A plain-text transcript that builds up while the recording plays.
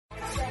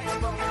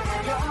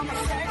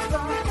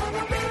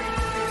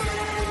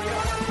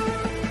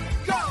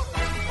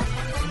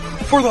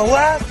For the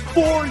last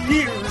 4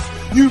 years,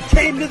 you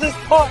came to this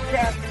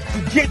podcast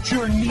to get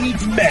your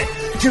needs met,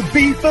 to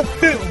be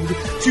fulfilled,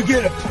 to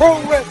get a pro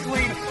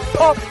wrestling,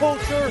 pop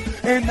culture,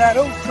 and that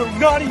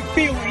oh-so-naughty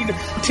feeling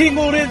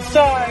tingled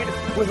inside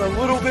with a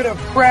little bit of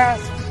grass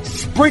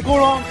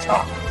sprinkled on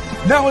top.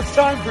 Now it's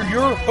time for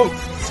your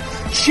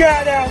hosts,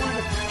 Chad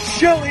Allen,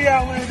 Shelly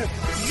Allen,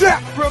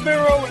 Zach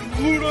Romero, and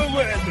Luna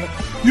Lynn.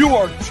 You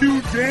are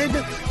tuned in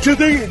to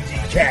the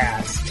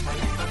IndyCast.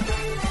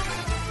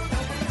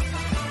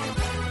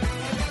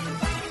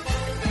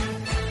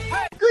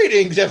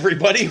 Greetings,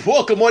 everybody.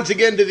 Welcome once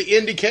again to the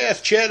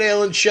IndyCast. Chad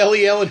Allen,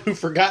 Shelly Allen, who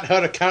forgot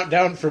how to count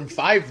down from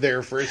 5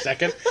 there for a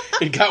second.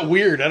 It got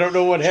weird. I don't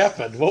know what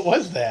happened. What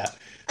was that?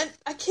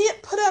 I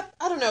can't put up,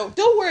 I don't know.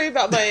 Don't worry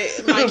about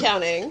my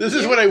counting. This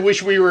is when I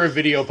wish we were a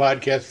video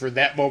podcast for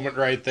that moment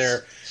right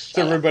there,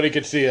 so everybody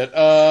could see it.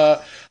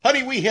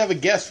 Honey, we have a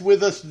guest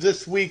with us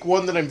this week,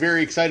 one that I'm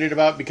very excited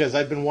about because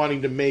I've been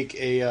wanting to make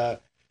a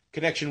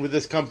connection with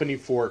this company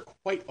for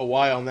quite a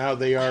while now.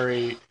 They are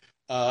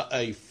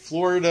a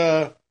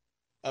Florida,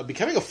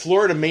 becoming a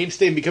Florida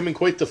mainstay and becoming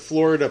quite the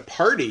Florida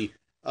party.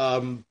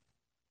 I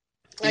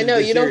know,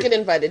 you don't get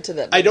invited to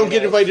them. I don't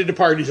get invited to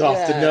parties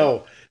often,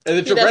 no. And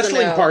it's a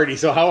wrestling party,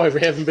 so how I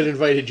haven't been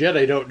invited yet,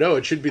 I don't know.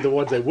 It should be the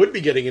ones I would be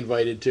getting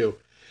invited to.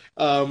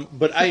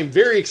 But I am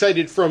very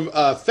excited. From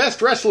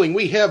Fest Wrestling,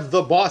 we have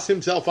the boss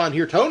himself on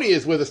here. Tony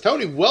is with us.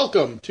 Tony,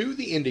 welcome to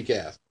the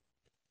IndyCast.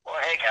 Well,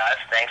 hey guys,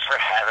 thanks for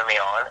having me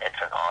on. It's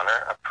an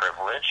honor, a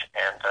privilege,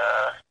 and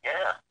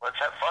yeah, let's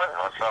have fun.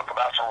 Let's talk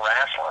about some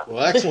wrestling.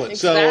 Well, excellent.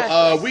 Exactly.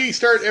 So we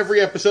start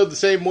every episode the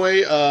same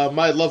way.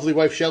 My lovely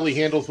wife Shelly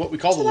handles what we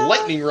call the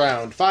lightning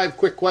round. 5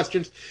 quick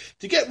questions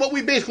to get what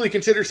we basically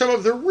consider some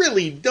of the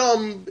really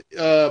dumb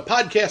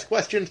podcast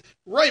questions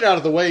right out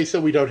of the way so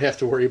we don't have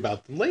to worry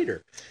about them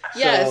later.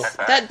 Yes,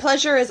 so, that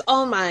pleasure is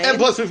all mine. And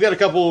plus we've got a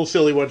couple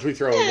silly ones we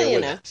throw in there. You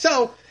know.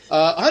 So,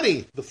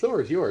 honey, the floor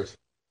is yours.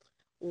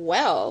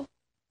 Well,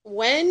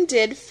 when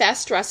did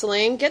Fest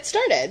Wrestling get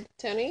started,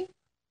 Tony?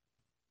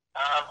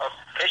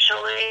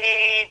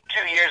 Officially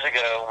 2 years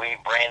ago, we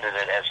branded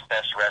it as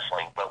Fest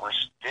Wrestling, but we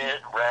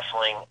did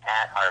wrestling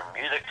at our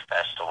music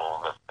festival,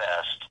 the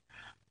Fest,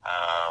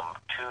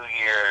 2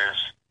 years,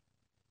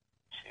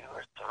 2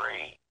 or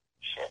 3,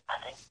 I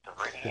think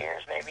 3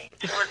 years maybe,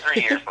 2 or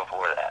 3 years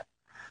before that.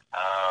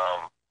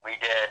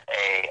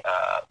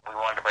 We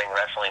wanted to bring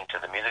wrestling to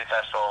the music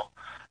festival.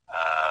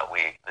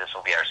 This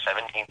will be our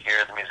 17th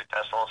year of the music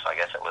festival, so I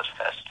guess it was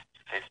Fest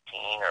 15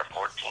 or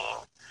 14.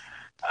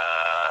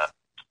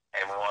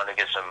 And we wanted to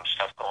get some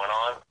stuff going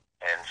on,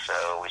 and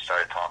so we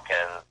started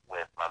talking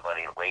with my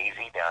buddy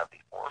Lazy down at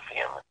the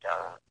Orpheum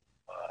down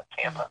in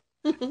Tampa,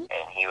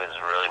 and he was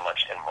really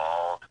much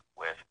involved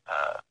with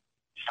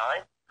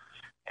Shine.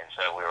 And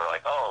so we were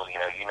like, oh, you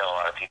know a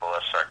lot of people,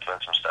 let's start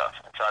doing some stuff.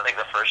 And so I think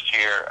the first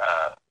year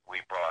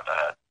we brought,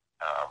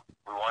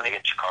 we wanted to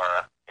get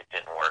Chikara. It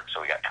didn't work,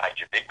 so we got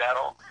Kaiju Big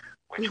Battle,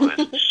 which was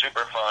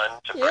super fun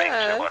to bring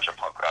to a bunch of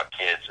punk rock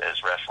kids as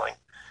wrestling.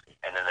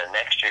 And then the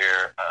next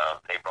year,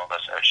 they brought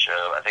us a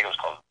show, I think it was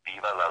called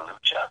Viva La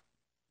Lucha.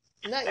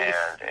 Nice.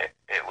 And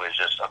it was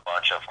just a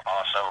bunch of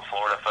awesome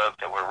Florida folk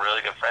that we're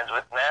really good friends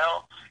with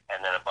now, and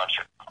then a bunch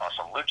of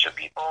awesome lucha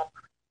people.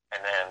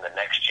 And then the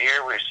next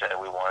year, we said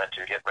we wanted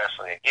to get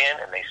wrestling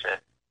again, and they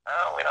said,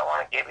 oh, we don't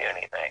want to give you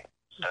anything.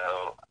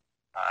 So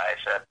I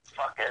said,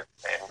 fuck it,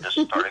 and just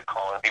started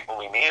calling people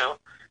we knew.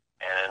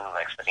 And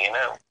next thing you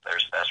know,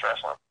 there's Fest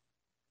Wrestling.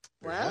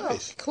 Wow,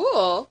 Nice.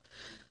 Cool.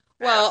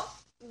 Well,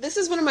 this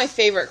is one of my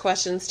favorite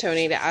questions,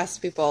 Tony, to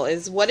ask people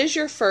is, what is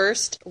your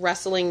first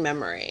wrestling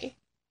memory?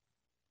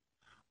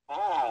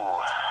 Ooh,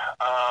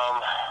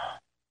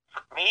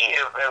 for me,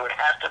 it would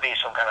have to be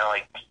some kind of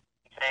like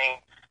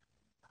thing.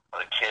 I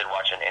was a kid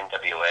watching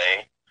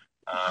NWA,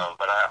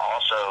 but I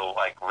also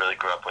like really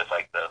grew up with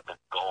like the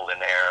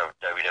golden era of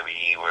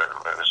WWE, where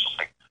it was just,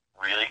 like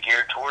really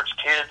geared towards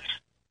kids,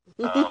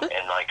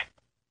 and like.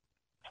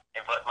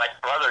 But my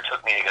brother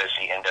took me to go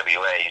see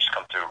NWA. He used to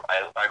come through.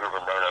 I grew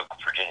up in Roanoke,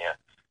 Virginia.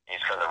 He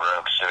used to come to the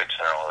Roanoke Civic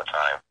Center all the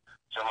time.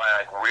 So my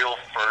like real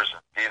first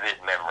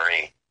vivid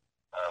memory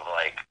of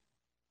like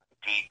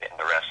deep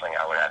into wrestling,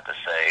 I would have to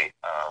say,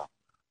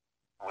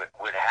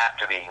 would have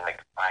to be like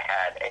I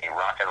had a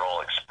Rock and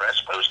Roll Express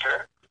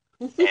poster,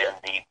 and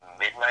the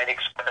Midnight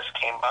Express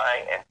came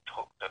by and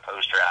took the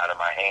poster out of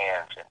my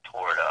hands and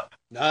tore it up.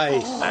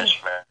 Nice. I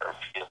just remember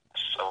feeling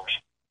so much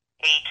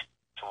hate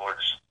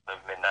towards the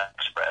Midnight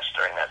Express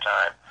during that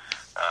time.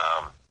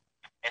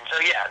 And so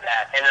yeah,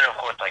 that, and then of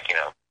course like,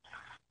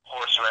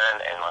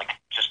 Horsemen, and like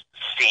just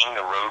seeing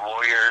the Road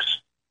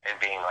Warriors and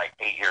being like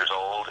 8 years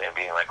old and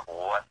being like,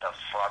 what the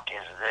fuck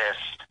is this?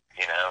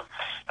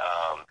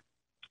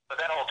 But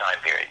that whole time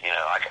period,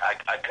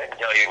 I couldn't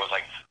tell you it was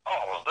like, oh,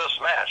 it was this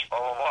match, blah,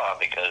 blah, blah,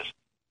 because,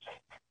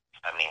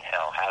 I mean,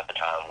 hell, half the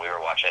time we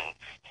were watching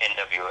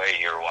NWA,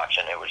 you were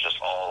watching, it was just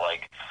all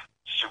like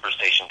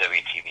Superstation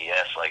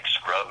WTBS, like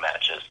scrub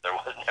matches. There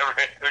was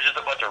just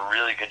a bunch of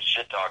really good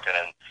shit talking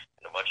and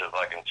a bunch of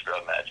fucking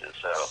scrub matches,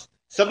 so.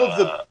 Some of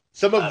the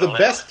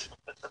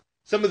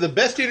some of the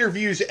best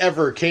interviews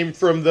ever came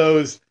from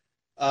those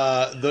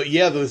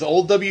those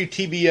old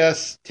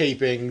WTBS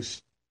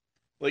tapings,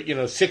 like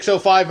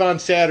 6:05 on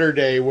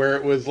Saturday, where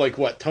it was like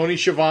Tony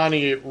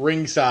Schiavone at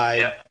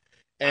ringside,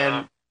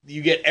 and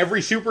you get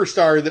every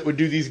superstar that would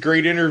do these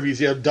great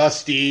interviews. You have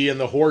Dusty and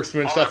the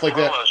Horsemen, stuff like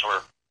that. Those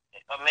were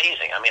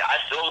amazing. I mean, I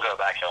still go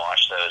back and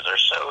watch those. They're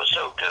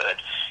so good.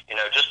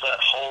 Just that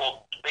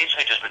whole,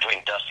 basically just between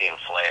Dusty and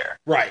Flair.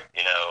 Right.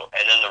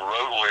 And then the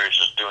Road Warriors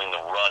just doing the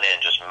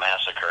run-in, just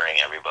massacring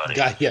everybody.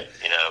 Yeah.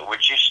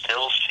 Which you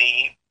still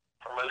see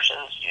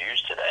promotions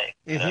use today.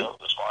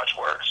 The Squash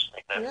works.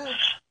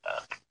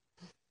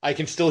 I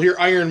can still hear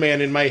Iron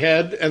Man in my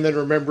head, and then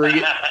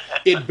remembering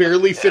it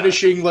barely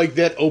finishing like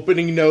that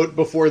opening note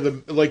before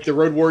the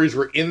Road Warriors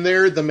were in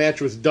there. The match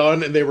was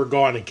done, and they were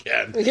gone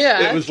again.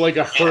 Yeah, it was like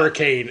a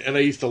hurricane, and I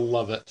used to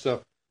love it.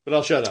 So, but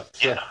I'll shut up.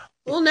 So. Yeah.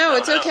 Well, no,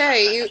 it's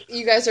okay.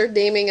 You guys are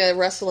naming a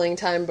wrestling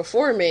time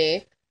before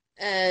me,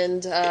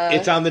 and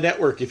it's on the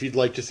network. If you'd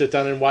like to sit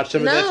down and watch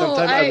some of that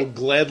sometime, I will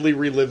gladly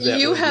relive that.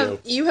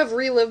 You have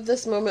relived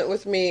this moment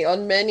with me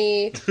on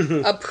many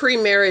a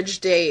pre-marriage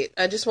date.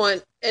 I just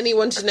want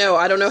anyone to know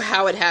I don't know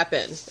how it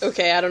happened.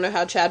 Okay, I don't know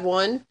how Chad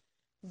won,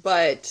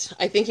 but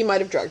I think he might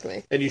have drugged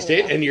me. And you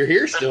stayed, and you're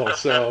here still.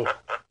 So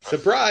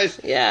surprise!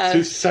 Yeah,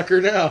 who's sucker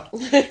now?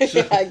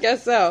 Yeah, I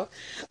guess so.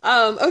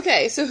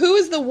 Okay, so who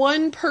is the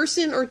one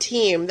person or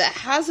team that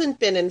hasn't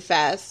been in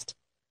Fest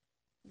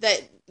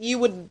that you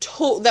would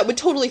that would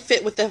totally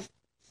fit with the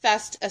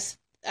Fest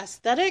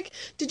aesthetic?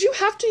 Did you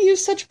have to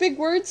use such big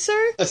words,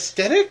 sir?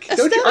 Aesthetic?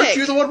 Aren't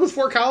you the one with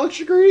 4 college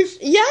degrees?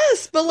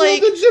 Yes, but well,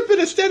 the zip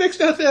and aesthetic's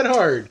not that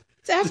hard.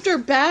 It's after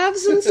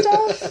baths and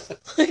stuff.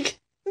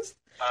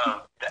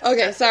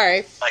 Okay,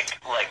 sorry. Like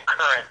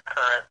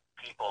current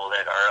people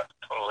that are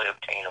totally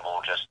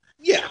obtainable. Just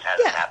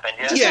hasn't happened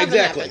yet. Yeah,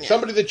 exactly.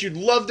 Somebody that you'd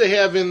love to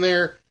have in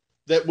there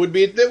that would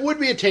be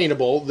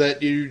attainable,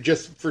 that you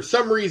just for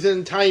some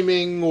reason,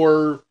 timing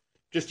or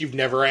just you've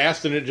never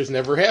asked and it just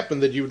never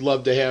happened, that you would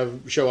love to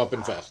have show up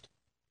in Fest.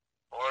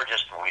 Or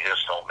we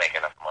just don't make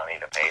enough money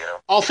to pay them.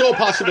 Also a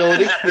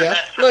possibility. Yeah.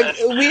 Look,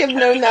 we have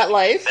known that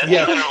life. That's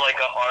kind of like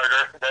a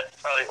harder. That's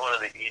probably one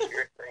of the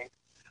easier things.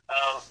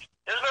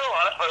 There's been a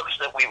lot of folks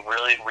that we've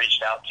really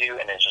reached out to,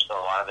 and it's just a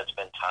lot of it's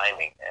been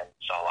timing, and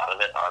so a lot of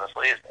it,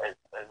 honestly, is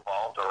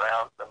involved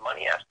around the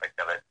money aspect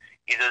of it.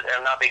 Either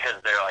and not because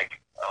they're like,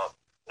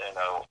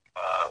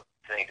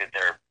 think that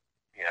they're,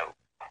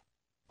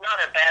 not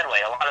in a bad way.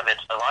 A lot of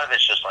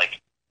it's just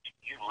like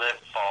you live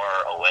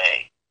far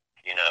away,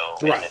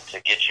 right. And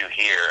to get you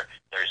here,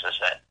 there's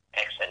that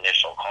X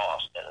initial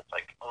cost, and it's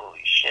like,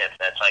 holy shit,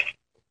 that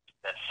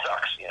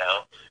sucks,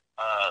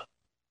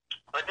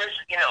 But there's,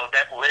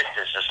 that list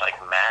is just like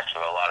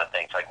massive. A lot of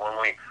things. Like when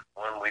we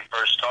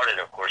first started,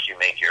 of course, you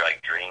make your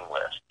like dream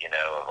list,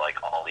 of like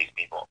all these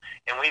people,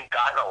 and we've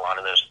gotten a lot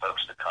of those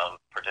folks to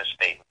come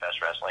participate in Fest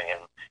Wrestling,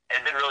 and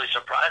been really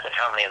surprised at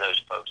how many of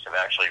those folks have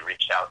actually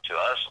reached out to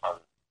us on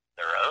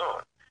their own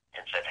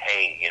and said,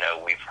 hey,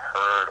 we've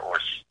heard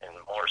and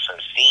more so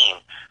seen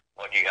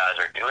what you guys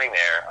are doing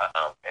there,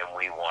 and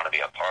we want to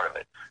be a part of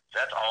it. So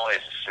that's always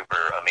a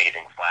super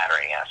amazing,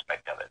 flattering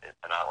aspect of it. Is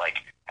to not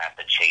like have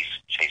to chase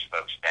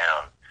folks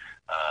down,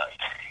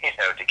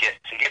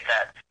 to get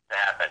that to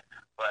happen.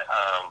 But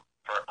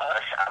for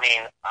us, I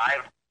mean,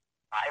 I've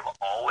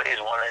always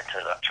wanted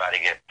to try to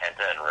get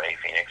Penta and Ray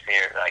Phoenix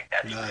here. Like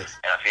that's nice.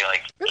 And I feel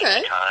like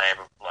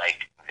anytime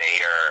like they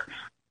are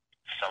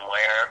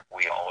somewhere,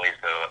 we always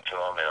go up to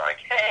them and like,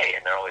 hey,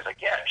 and they're always like,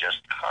 yeah,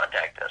 just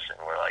contact us,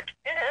 and we're like,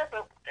 yeah,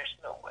 but there's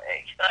no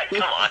way. Like,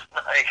 come on,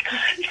 like,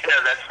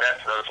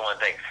 that's one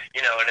thing,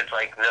 and it's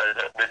like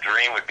the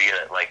dream would be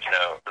that like,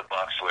 the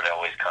Bucks would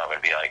always come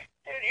and be like,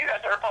 dude, you guys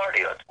are a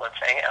party, let's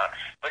hang out,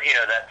 but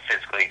that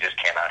physically just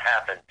cannot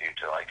happen due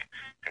to like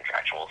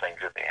contractual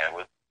things that they have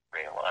with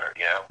Ring of Honor,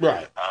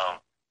 right.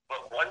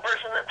 But one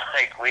person that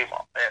like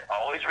that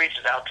always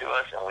reaches out to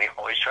us and we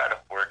always try to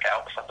work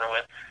out something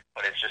with,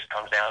 but it just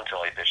comes down to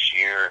like the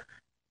sheer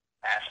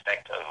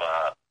aspect of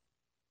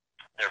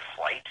their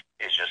flight.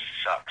 It just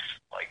sucks.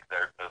 Like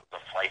the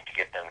flight to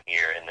get them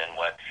here, and then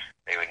what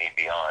they would need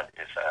beyond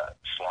is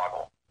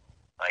Swoggle.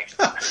 Like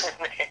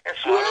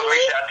Swoggle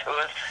reached out to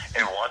us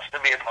and wants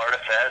to be a part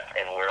of Fest,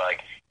 and we're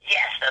like,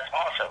 yes, that's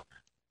awesome.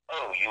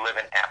 Oh, you live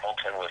in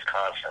Appleton,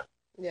 Wisconsin.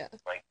 Yeah.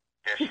 Like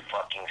this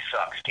fucking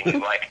sucks. Can you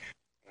like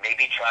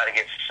maybe try to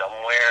get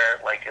somewhere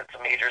like it's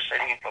a major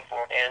city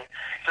beforehand?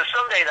 So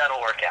someday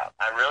that'll work out.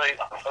 I'm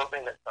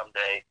hoping that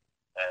someday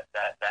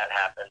that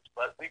happens.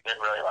 But we've been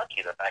really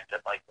lucky. The fact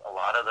that like a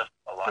lot of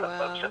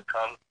folks have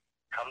come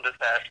to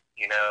Fest,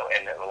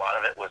 and a lot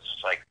of it was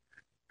just like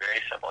very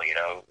simple,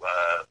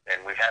 and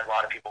we've had a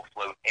lot of people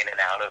float in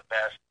and out of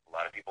Fest. A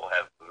lot of people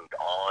have moved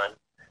on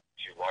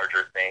to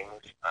larger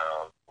things,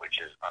 which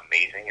is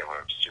amazing, and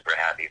we're super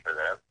happy for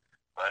them.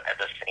 But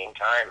at the same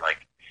time,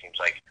 like it seems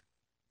like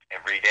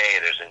every day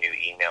there's a new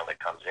email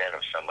that comes in of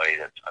somebody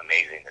that's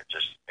amazing, that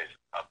just is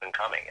up and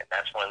coming. And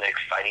that's one of the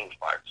exciting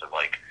parts of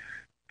like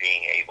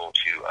being able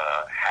to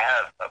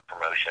have a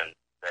promotion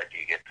that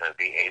you get to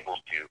be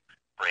able to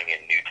bring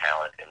in new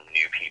talent and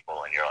new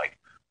people, and you're like,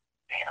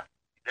 damn,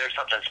 there's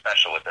something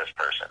special with this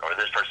person, or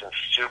this person's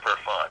super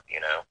fun, you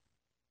know?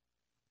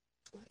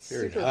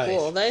 Super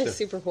cool. That is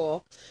super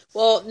cool.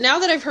 Well, now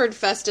that I've heard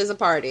Fest is a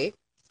party,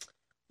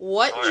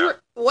 what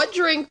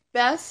drink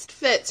best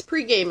fits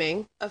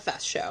pre-gaming a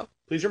Fest show?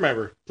 Please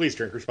remember, please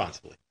drink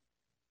responsibly.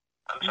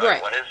 I'm sorry,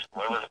 Right.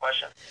 what was the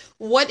question?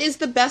 What is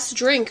the best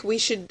drink we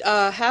should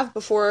have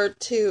before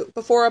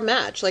a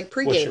match, like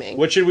pre-gaming?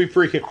 What should we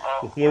pre-game?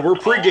 When we're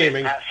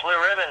pre-gaming... That Blue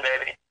Ribbon,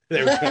 baby.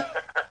 There we go.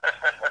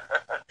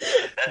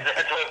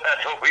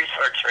 that's what we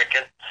start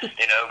drinking,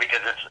 you know,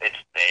 because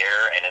it's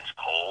there and it's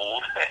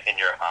cold and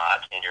you're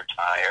hot and you're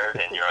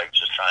tired and you're like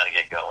just trying to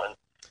get going.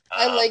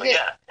 I like it.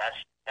 Yeah,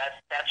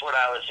 that's what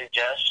I would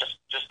suggest.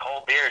 Just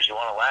cold beers. You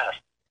want to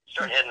last.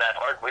 Start hitting that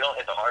hard. We don't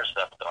hit the hard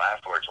stuff until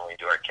afterwards when we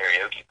do our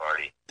karaoke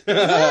party.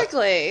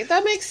 Exactly.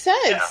 That makes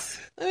sense.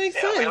 Yeah. That makes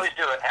We sense. always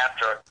do it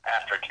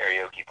after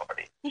karaoke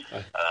party.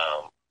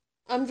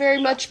 I'm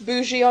very much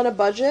bougie on a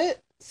budget,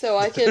 so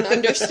I can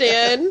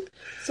understand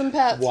some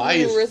Pabst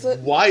Blue Rizzle.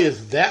 Why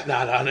is that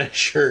not on a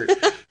shirt?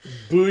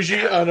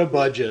 Bougie on a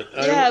budget.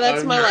 Yeah,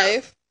 that's my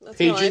life. That's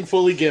my Paging life.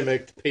 fully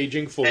gimmicked.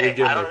 Paging fully Hey,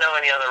 gimmicked. I don't know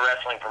any other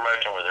wrestling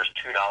promotion where there's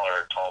 $2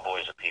 tall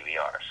boys at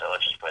PBR, so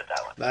let's just put it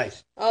that way.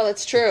 Nice. Oh,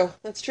 that's true.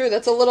 That's true.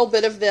 That's a little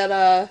bit of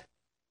that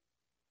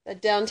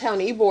downtown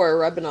Ybor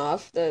rubbing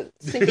off, the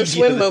sink or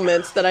swim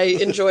moments that I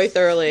enjoy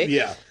thoroughly.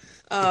 Yeah.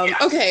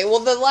 Okay, well,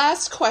 the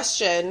last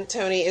question,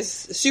 Tony, is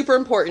super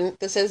important.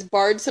 This has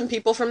barred some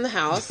people from the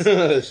house.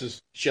 This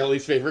is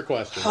Shelly's favorite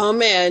question. Oh,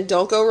 man,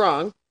 don't go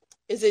wrong.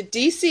 Is it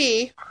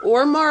DC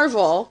or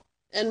Marvel,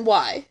 and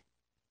why?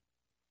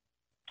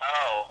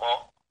 Oh,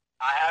 well,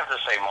 I have to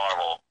say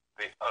Marvel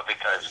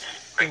because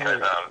if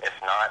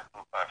not,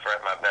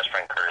 my best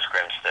friend Curtis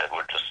Grimstead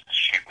would just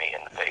shoot me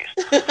in the face.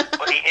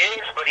 but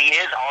he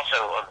is also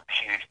a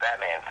huge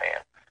Batman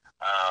fan.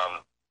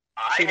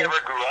 I never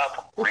grew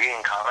up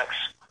reading comics.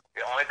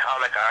 The only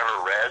comic I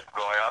ever read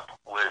growing up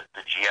was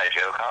the G.I.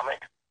 Joe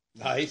comic.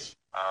 Nice.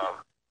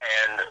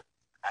 And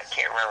I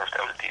can't remember if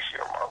that was DC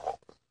or Marvel.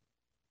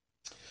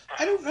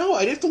 I don't know.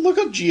 I'd have to look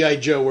up G.I.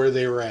 Joe where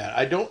they were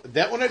at.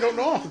 That one I don't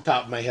know off the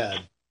top of my head.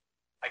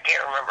 I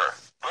can't remember.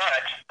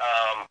 But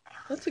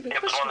That's a good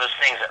it was question. one of those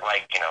things that,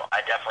 like, you know,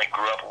 I definitely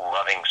grew up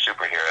loving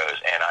superheroes,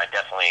 and I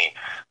definitely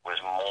was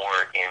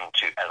more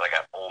into, as I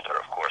got older,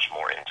 of course,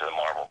 more into the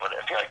Marvel. But I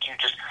feel like you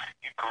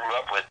grew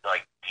up with,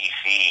 like,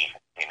 DC,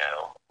 you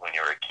know, when you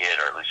were a kid,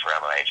 or at least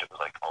around my age, it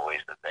was, like, always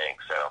the thing.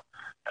 So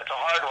that's a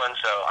hard one,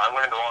 so I'm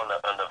going to go on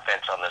the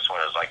fence on this one.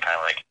 It's, like, kind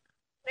of like,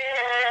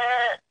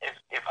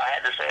 if I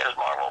had to say it was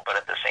Marvel, but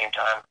at the same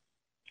time,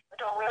 I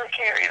don't really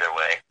care either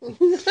way.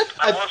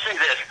 I will say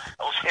this,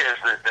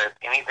 that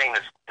anything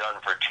that's done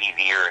for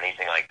TV or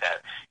anything like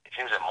that, it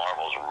seems that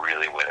Marvel's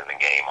really winning the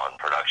game on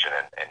production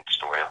and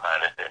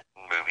storyline and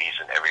movies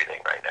and everything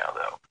right now,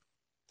 though.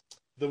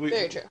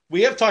 Very true.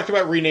 We have talked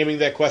about renaming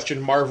that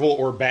question Marvel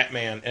or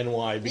Batman, and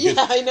why, because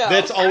Yeah, I know.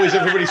 that's always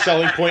everybody's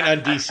selling point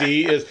on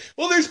DC is,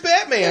 well, there's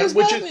Batman,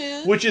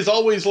 which is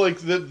always like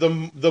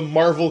the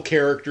Marvel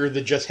character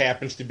that just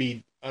happens to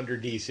be under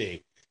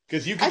DC.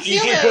 Because you can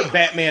easily put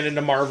Batman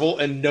into Marvel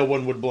and no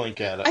one would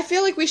blink at it. I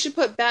feel like we should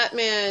put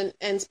Batman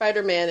and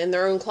Spider-Man in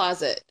their own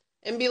closet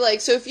and be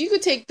like, so if you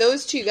could take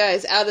those two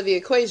guys out of the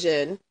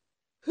equation,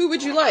 who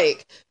would you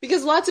like?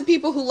 Because lots of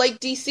people who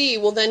like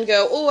DC will then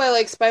go, oh, I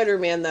like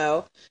Spider-Man,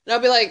 though. And I'll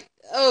be like,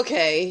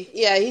 okay,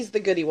 yeah, he's the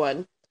goody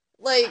one.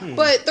 Like,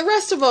 but the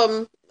rest of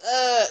them,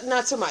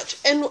 not so much.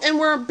 And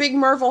we're a big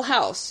Marvel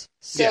house.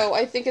 So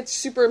I think it's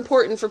super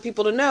important for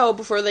people to know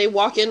before they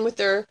walk in with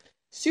their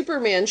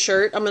Superman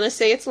shirt. I'm going to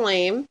say it's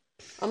lame.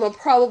 I'm going to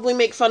probably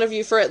make fun of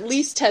you for at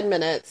least 10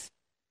 minutes.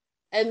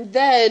 And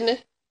then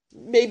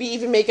maybe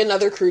even make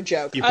another crude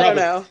joke. I don't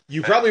know.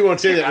 You probably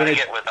won't say that when You got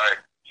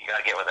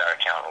to get with our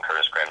accountant,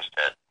 Curtis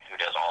Grimstead, who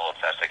does all of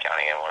Fest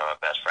accounting, and one of my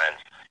best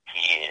friends.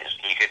 He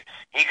could.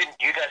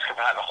 You guys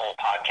could have a whole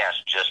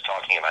podcast just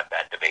talking about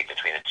that debate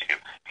between the two,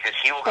 because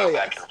he will go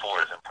back and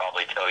forth and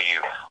probably tell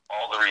you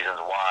all the reasons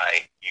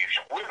why you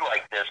would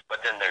like this, but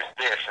then there's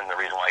this, and the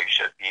reason why you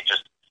should. He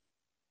just.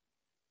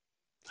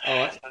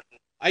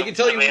 I can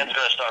tell you, the man's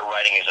going to start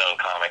writing his own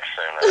comics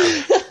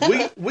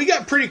soon. we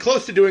got pretty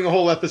close to doing a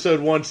whole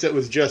episode once that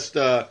was just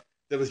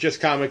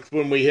comics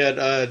when we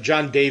had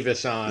John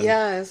Davis on.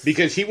 Yes.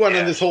 Because he went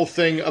on this whole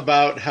thing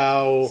about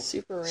how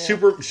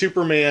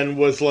Superman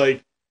was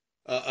like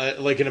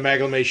an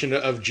amalgamation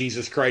of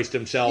Jesus Christ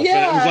himself.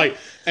 Yeah.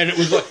 And it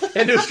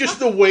was just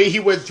the way he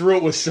went through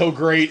it was so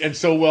great and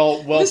so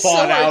well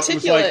thought out.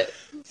 Articulate. It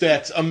was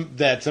like,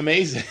 that's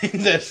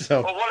amazing. That's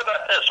so. Well, what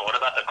about this? What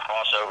about the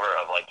crossover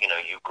of, like, you know,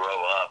 you grow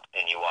up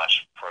and you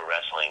watch pro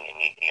wrestling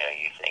and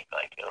you think,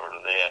 like, or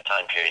the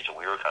time periods that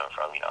we were coming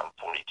from, you know, I'm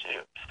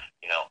 42,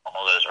 you know,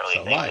 all those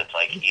early things. It's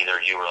like either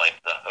you were like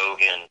the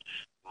Hogan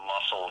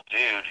muscle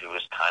dude who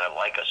was kind of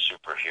like a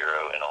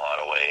superhero in a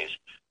lot of ways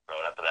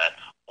growing up to that,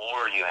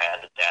 or you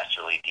had the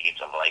dastardly deeds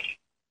of, like,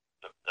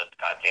 the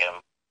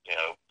goddamn, you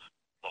know,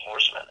 the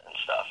Horsemen and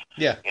stuff.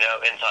 Yeah. You know,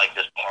 into like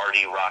this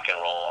party, rock and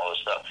roll, all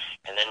this stuff.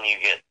 And then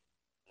you get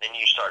then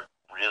you start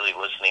really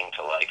listening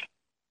to like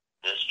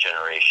this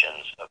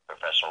generations of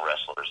professional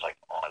wrestlers like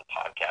on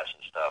podcasts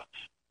and stuff,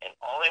 and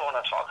all they want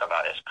to talk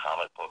about is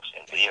comic books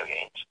and video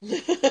games.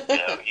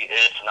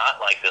 It's not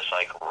like this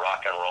like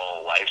rock and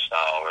roll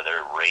lifestyle where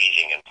they're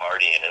raging and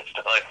partying and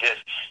stuff like this.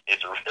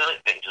 It's really,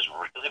 they just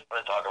really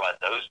want to talk about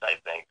those type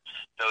things.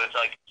 So it's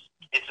like,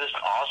 it's this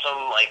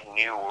awesome like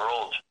new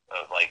world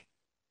of like,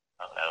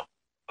 I don't know,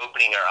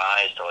 opening our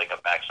eyes to like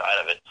a backside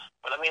of it.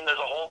 But I mean, there's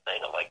a whole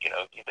thing of like,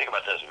 you think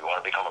about this, if you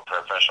want to become a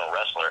professional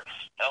wrestler,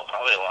 hell,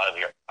 probably a lot of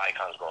your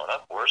icons growing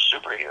up were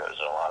superheroes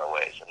in a lot of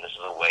ways. And this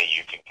is a way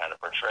you can kind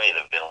of portray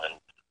the villain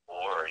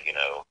or,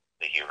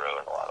 the hero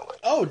in a lot of ways.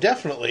 Oh,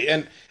 definitely.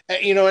 And,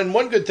 and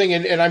one good thing,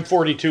 and I'm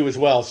 42 as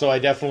well, so I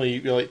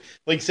definitely, like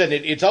you said,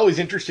 it's always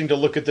interesting to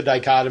look at the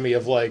dichotomy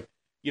of like,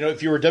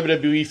 if you were a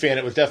WWE fan,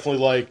 it was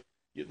definitely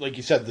like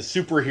you said, the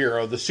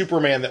superhero, the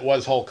Superman that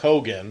was Hulk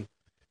Hogan,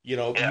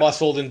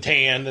 muscled and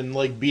tanned and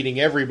like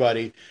beating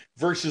everybody,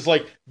 versus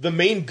like the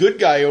main good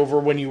guy over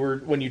when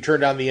you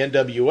turned on the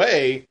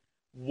NWA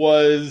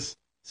was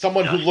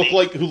someone Dusty.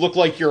 who looked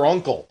like your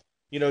uncle.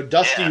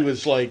 Dusty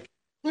was like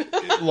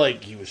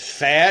he was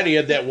fat. He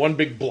had that one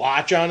big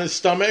blotch on his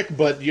stomach,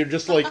 but you're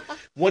just like,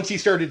 once he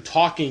started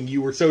talking,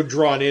 you were so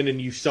drawn in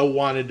and you so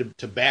wanted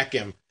to back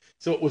him.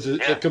 So it was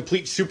a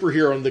complete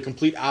superhero on the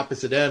complete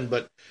opposite end.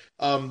 But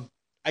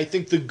I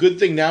think the good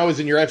thing now is,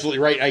 and you're absolutely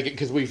right,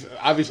 because we've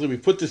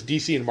put this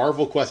DC and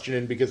Marvel question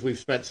in because we've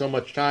spent so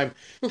much time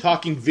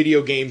talking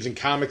video games and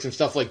comics and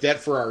stuff like that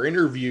for our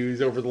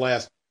interviews over the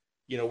last,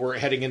 we're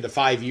heading into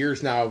 5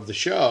 years now of the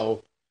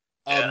show.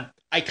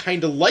 I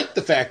kind of like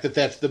the fact that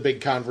that's the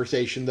big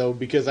conversation, though,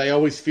 because I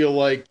always feel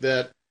like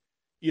that,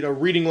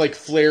 reading like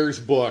Flair's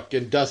book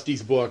and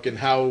Dusty's book and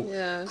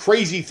how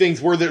crazy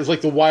things were, that it was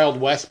like the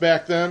Wild West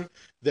back then,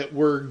 that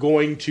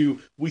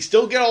we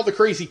still get all the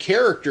crazy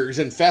characters,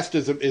 and Fest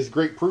is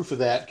great proof of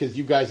that, because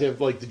you guys have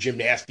like the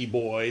Gymnasty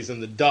Boys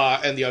and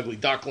the Ugly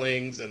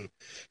Ducklings and,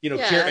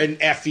 and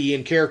Effie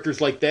and characters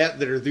like that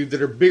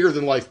are bigger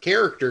than life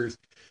characters.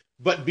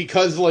 But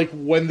because, like,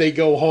 when they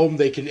go home,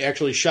 they can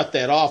actually shut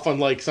that off,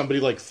 unlike somebody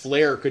like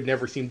Flair could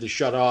never seem to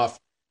shut off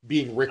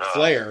being Ric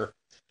Flair,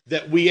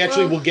 that we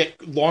actually will get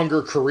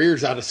longer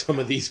careers out of some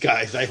of these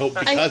guys, I hope,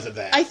 because of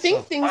that. I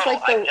think things like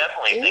I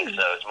definitely think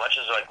so. As much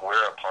as, like,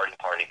 we're a party,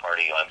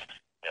 like,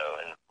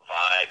 and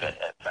vibe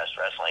at Fest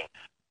Wrestling,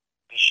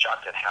 be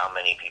shocked at how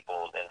many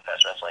people in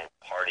Fest Wrestling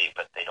party,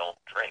 but they don't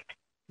drink.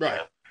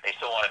 Right. They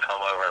still want to come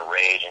over and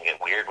rage and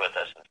get weird with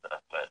us and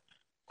stuff, but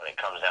when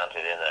it comes down to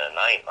the end of the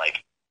night,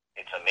 like,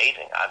 it's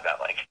amazing. I've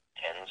got like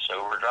 10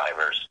 sober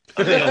drivers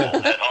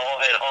available at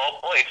all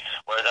points.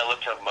 Whereas I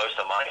look to most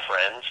of my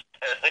friends,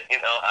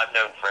 I've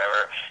known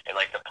forever in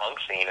like the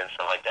punk scene and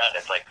stuff like that.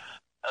 It's like,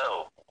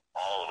 oh,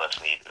 all of us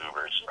need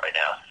Ubers right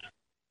now.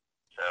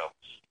 So,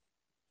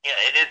 yeah,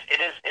 it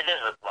is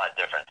a lot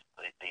different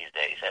these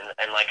days.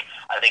 And like,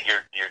 I think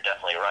you're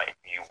definitely right.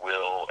 You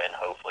will, and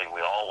hopefully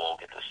we all will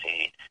get to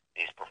see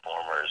these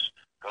performers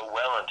go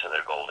well into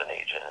their golden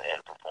age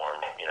and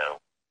perform,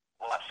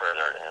 a lot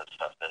further and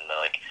stuff than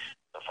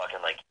the fucking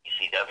like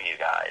ECW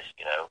guys.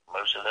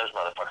 Most of those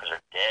motherfuckers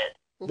are dead.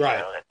 Right.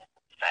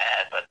 It's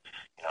sad, but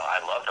I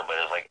loved them. But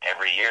it's like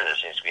every year there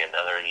seems to be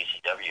another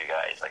ECW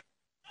guy. It's like,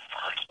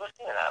 fuck, he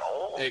wasn't that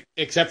old.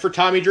 Except for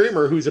Tommy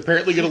Dreamer, who's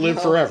apparently going to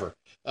live forever.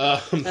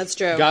 That's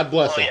true. God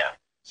bless him. Yeah.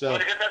 So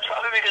that's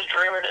probably because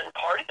Dreamer didn't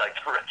party like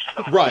the rest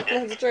of them. Right.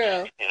 That's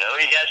true.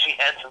 He actually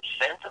had some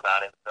sense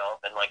about himself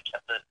and like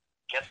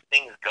kept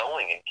things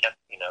going and kept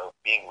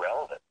being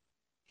relevant.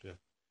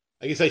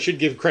 I guess I should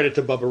give credit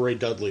to Bubba Ray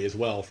Dudley as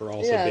well for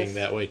also being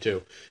that way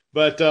too.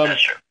 But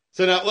Sure.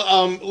 So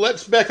now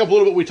let's back up a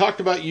little bit. We talked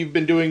about you've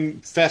been doing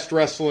Fest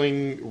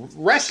wrestling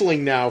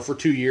now for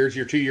 2 years.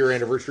 Your 2-year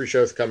anniversary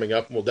show is coming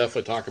up, and we'll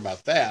definitely talk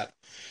about that.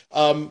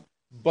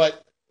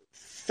 But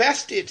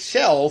Fest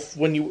itself,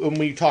 when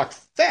we talk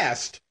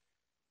Fest,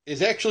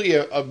 is actually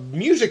a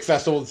music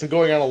festival that's been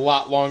going on a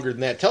lot longer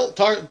than that.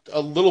 Talk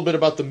a little bit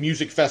about the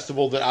music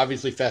festival that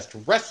obviously Fest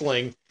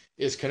Wrestling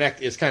is kind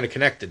of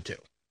connected to.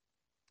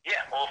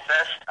 Yeah, well,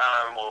 Fest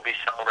will be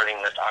celebrating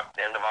this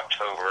end of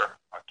October.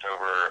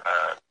 October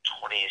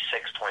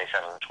 26th,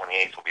 27th, and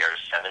 28th will be our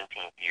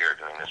 17th year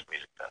doing this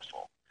music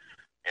festival.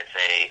 It's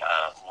a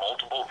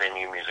multiple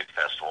venue music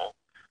festival,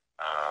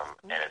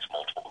 and it's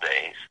multiple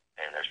days,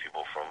 and there's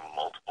people from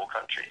multiple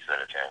countries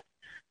that attend.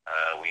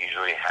 We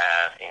usually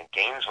have, in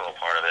Gainesville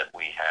part of it,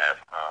 we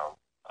have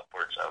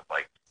upwards of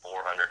like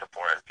 400 to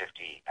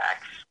 450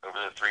 acts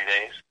over the 3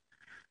 days.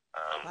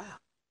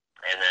 Wow.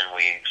 And then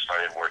we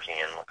started working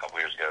in a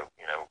couple years ago,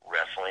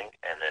 wrestling,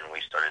 and then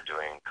we started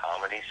doing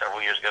comedy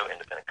several years ago,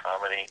 independent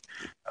comedy.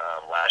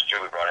 Last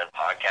year we brought in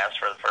podcasts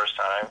for the first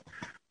time,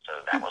 so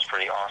that was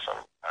pretty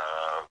awesome.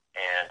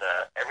 And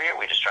every year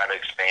we just try to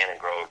expand and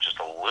grow just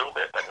a little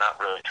bit, but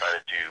not really try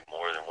to do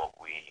more than what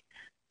we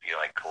feel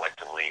like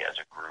collectively as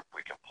a group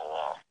we can pull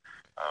off.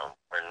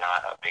 We're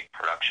not a big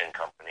production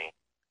company.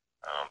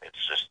 It's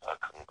just a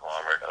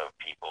conglomerate of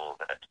people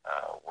that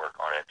work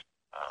on it,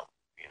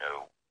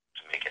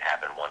 to make it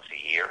happen once a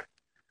year.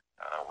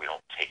 We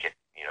don't take it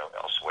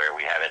elsewhere.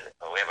 We have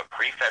a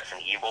pre-fest in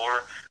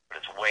Ybor, but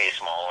it's way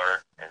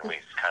smaller, and we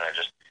kind of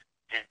just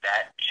did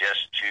that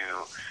just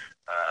to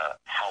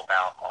help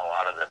out a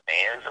lot of the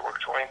bands that we're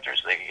touring through,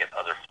 so they could get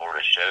other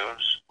Florida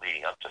shows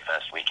leading up to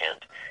Fest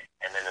weekend.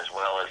 And then as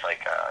well as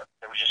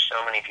there was just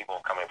so many people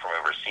coming from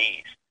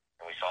overseas,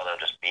 and we saw them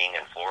just being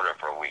in Florida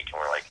for a week,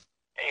 and we're like,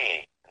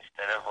 hey,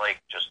 instead of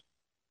just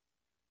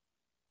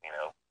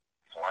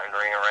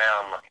floundering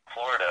around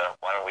Florida,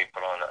 why don't we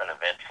put on an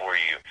event for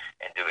you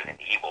and do it in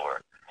Ybor?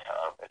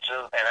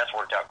 And that's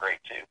worked out great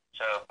too.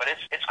 So, but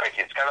it's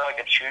crazy. It's kind of like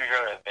a choose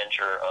your own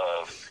adventure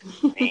of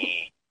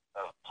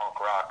punk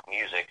rock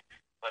music,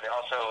 but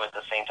also at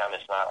the same time,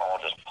 it's not all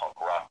just punk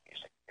rock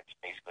music. It's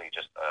basically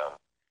just a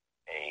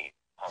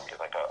punk is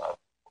like a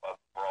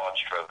broad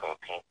stroke of a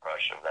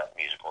paintbrush of that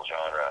musical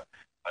genre.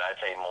 But I'd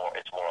say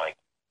it's more like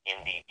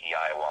indie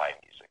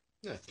DIY music.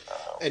 Yeah.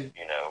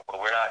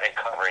 But we're not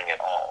covering it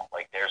all.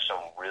 There's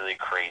some really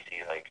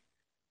crazy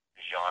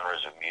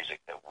genres of music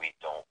that we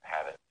don't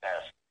have at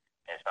Fest,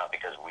 and it's not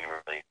because we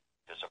really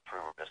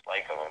disapprove or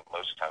dislike them.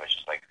 Most of the time, it's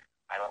just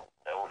I don't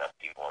know enough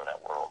people in that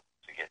world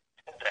to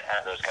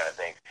have those kind of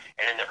things.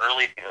 And in the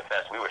early days of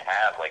Fest, we would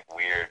have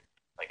weird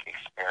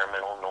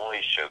experimental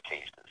noise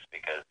showcases,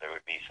 because there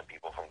would be some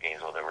people from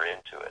Gainesville that were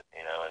into it,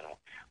 and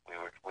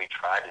we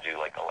tried to do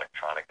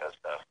electronica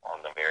stuff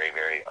on the very,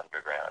 very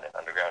underground and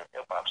underground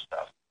hip hop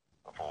stuff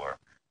before,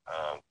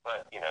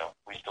 but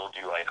we still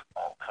do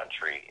all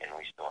country, and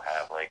we still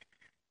have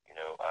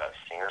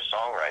singer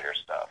songwriter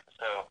stuff.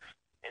 So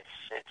it's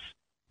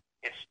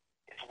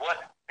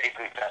what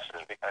basically Fest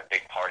is a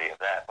big party of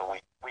that, but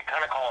we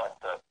kind of call it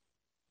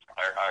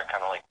our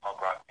kind of punk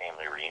rock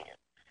family reunion.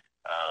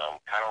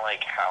 Kind of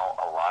like how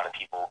a lot of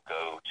people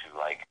go to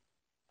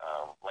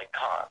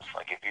cons.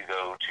 If you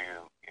go to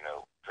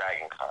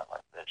Dragon Con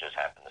that just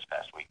happened this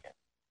past weekend,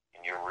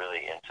 and you're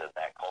really into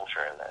that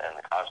culture and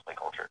the cosplay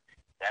culture,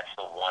 that's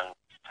the one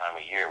time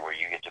of year where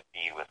you get to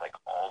be with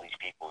all these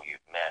people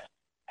you've met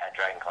at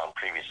Dragon Con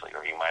previously,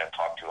 or you might have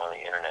talked to on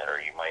the internet, or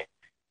you might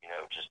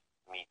just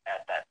meet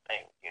at that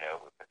thing.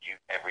 But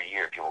every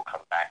year people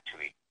come back to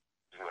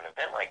an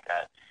event like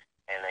that,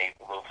 and they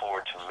look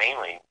forward to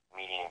mainly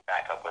meeting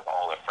back up with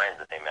all their friends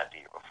that they met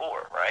the year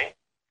before, right?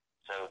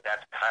 So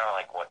that's kind of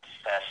what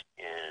Fest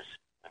is,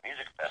 the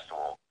music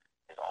festival,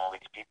 is all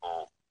these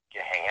people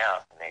get hang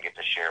out, and they get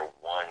to share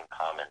one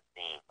common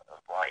theme of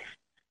life,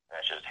 and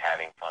that's just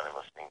having fun and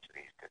listening to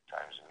these good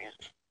times of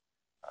music.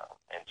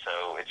 And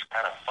so it's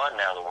kind of fun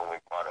now that when we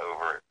brought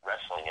over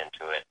wrestling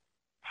into it,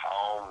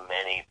 how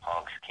many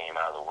punks came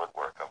out of the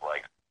woodwork of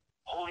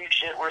holy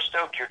shit, we're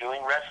stoked you're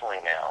doing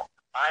wrestling now.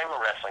 I'm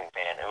a wrestling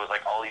fan. It was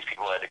all these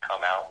people had to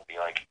come out and be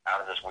out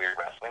of this weird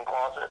wrestling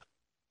closet.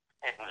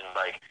 And it was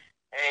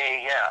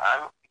hey,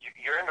 yeah,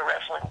 you're into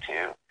wrestling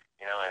too.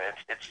 And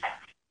it's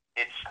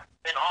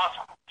been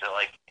awesome to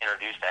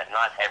introduce that.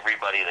 Not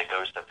everybody that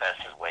goes to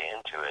Fest is way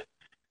into it,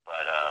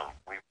 but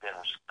we've been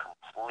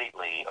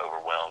completely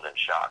overwhelmed and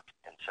shocked.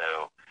 And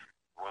so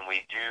when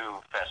we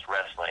do Fest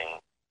wrestling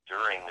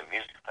during the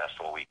music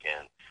festival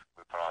weekend,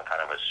 we put on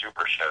kind of a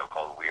super show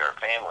called We Are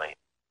Family.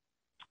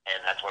 And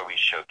that's where we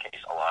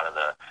showcase a lot of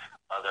the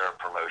other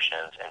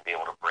promotions and be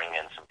able to bring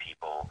in some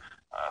people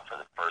for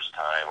the first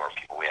time, or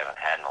people we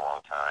haven't had in a long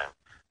time.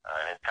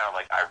 And it's kind of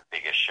our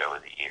biggest show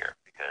of the year,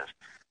 because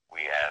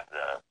we have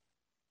the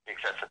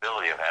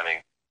accessibility of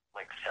having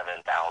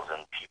 7,000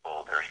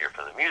 people that are here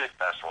for the music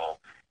festival,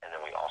 and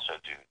then we also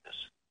do this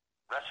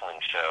wrestling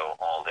show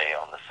all day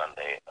on the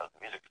Sunday of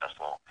the music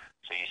festival.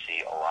 So you see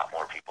a lot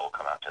more people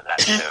come out to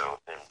that show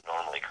than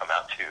normally come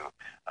out to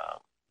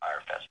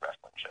our Fest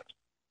wrestling shows.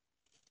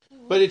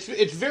 But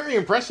it's very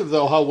impressive,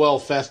 though, how well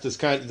Fest is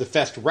the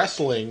Fest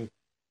wrestling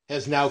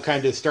has now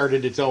kind of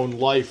started its own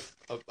life,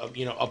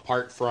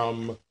 apart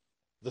from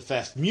the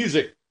Fest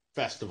music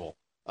festival.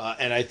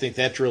 And I think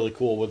that's really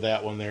cool with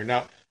that one there.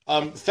 Now,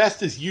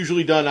 Fest is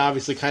usually done,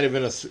 obviously, kind of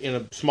in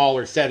a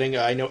smaller setting.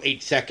 I know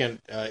 8 Second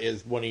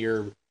is one of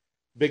your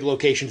big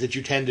locations that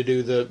you tend to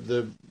do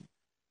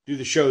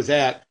the shows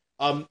at.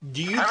 Do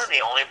you? It's kind of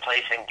the only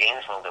place in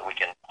Gainesville that we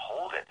can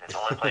hold it. It's the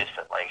only place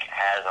that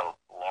has a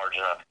large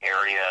enough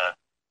area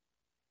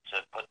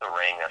to put the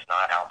ring that's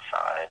not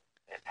outside.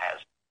 It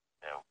has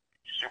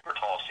super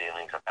tall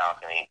ceilings, a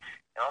balcony,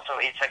 and also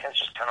 8 Seconds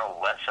just kind of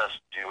lets us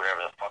do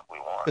whatever the fuck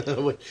we want,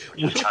 which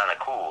is kind of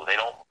cool. They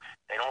don't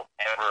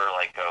ever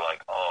go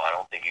oh, I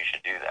don't think you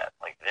should do that.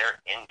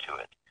 They're into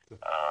it,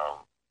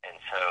 and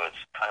so it's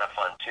kind of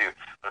fun too.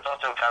 But it's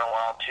also kind of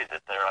wild too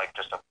that they're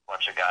just a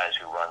bunch of guys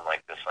who run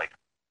this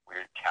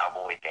weird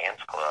cowboy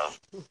dance club,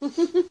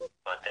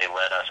 but they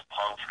let us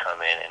punks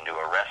come in and do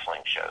a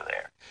wrestling show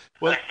there.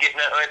 Well, I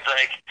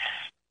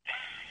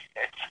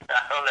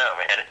don't know,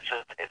 man.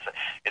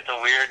 It's a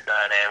weird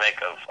dynamic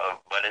of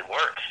but it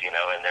works, and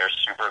they're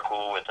super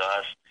cool with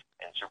us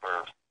and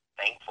super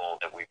thankful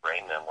that we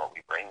bring them what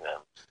we bring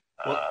them.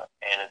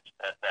 And it's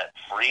that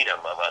freedom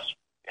of us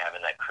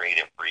having that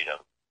creative freedom.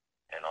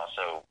 And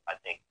also, I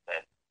think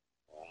that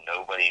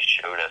nobody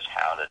showed us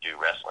how to do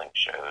wrestling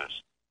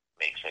shows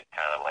makes it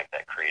kind of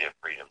that creative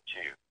freedom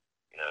too.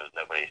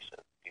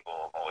 People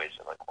have always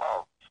said, like,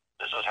 well,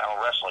 this is how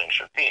wrestling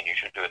should be, and you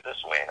should do it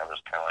this way. And I'm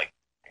just kind of like,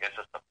 I guess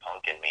it's the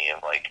punk in me of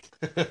like,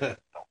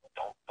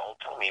 don't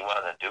tell me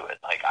what to do it.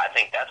 Like, I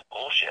think that's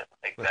bullshit.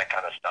 Like, that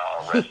kind of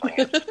style of wrestling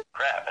is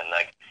crap. And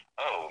like,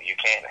 oh, you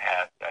can't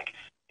have, like,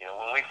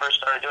 when we first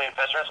started doing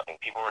Fest Wrestling,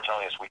 people were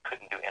telling us we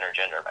couldn't do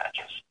intergender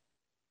matches.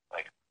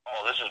 Like,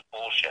 oh, this is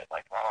bullshit.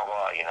 Like, blah blah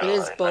blah. It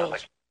is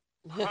bullshit.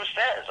 Like, who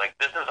says? Like,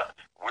 this is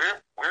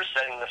we're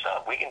setting this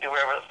up. We can do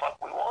whatever the fuck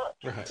we want.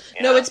 Right.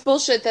 No, it's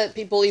bullshit that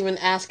people even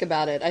ask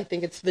about it. I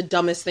think it's the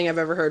dumbest thing I've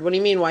ever heard. What do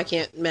you mean? Why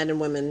can't men and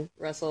women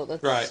wrestle?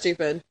 That's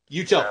stupid.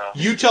 You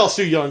tell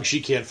Sue Young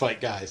she can't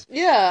fight guys.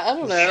 Yeah, I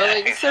don't know. Yeah,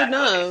 like, it's so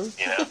dumb.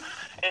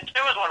 And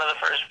Sue was one of the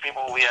first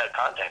people we had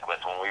contact with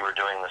when we were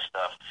doing this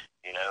stuff.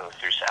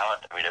 Through Sal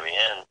at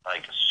WWN.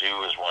 Like, Sue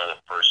was one of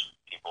the first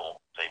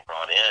people they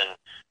brought in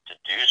to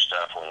do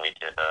stuff when we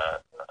did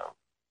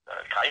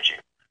Kaiju.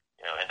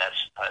 And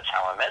that's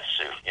how I met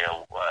Sue.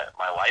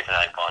 My wife and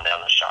I had gone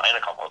down to Shine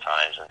a couple of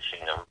times and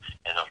seen them,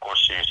 and of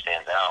course Sue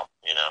stands out.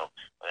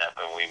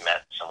 When we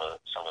met some of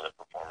the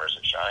performers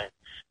at Shine,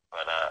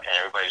 but and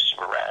everybody's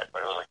super rad.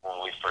 But it was like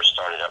when we first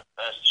started up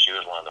Fest, she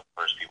was one of the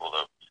first people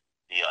to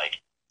be like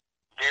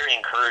very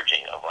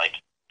encouraging of like,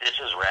 this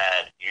is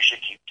rad. You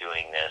should keep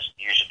doing this.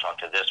 You should talk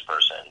to this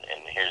person,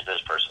 and here's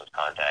this person's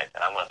contact,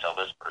 and I'm going to tell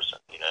this person.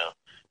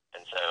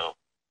 And so.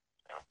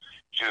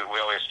 We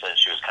always said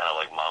she was kind of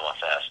like Mama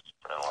Fest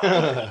for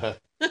a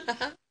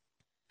while.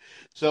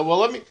 So, well,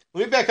 let me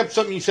back up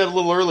something you said a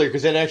little earlier,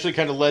 because that actually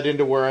kind of led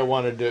into where I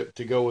wanted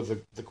to go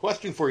with the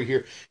question for you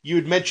here. You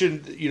had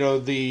mentioned,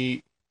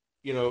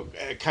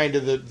 kind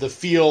of the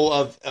feel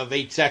of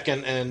 8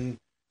 Second and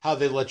how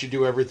they let you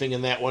do everything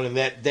in that one, and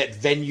that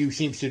venue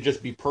seems to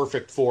just be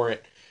perfect for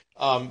it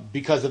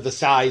because of the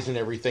size and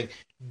everything.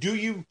 Do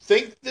you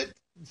think that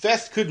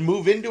Fest could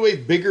move into a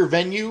bigger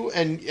venue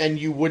and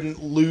you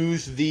wouldn't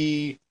lose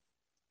the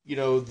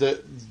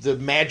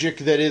magic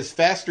that is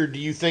Fest, or do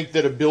you think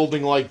that a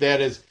building like that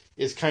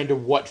is kind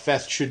of what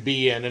Fest should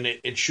be in, and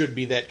it should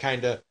be that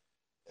kind of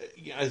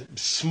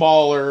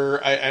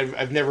smaller?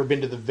 I've never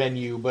been to the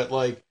venue, but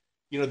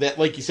that,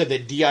 like you said,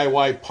 that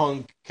DIY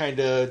punk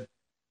kind of.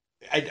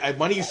 I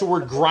want to use the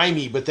word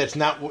grimy, but that's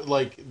not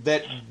like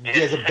that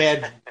has a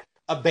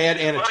bad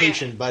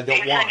annotation, but I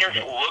don't want it.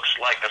 It looks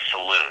like a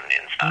saloon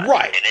inside.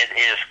 Right. And it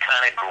is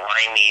kind of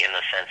grimy in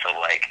the sense of,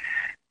 like,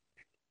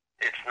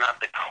 it's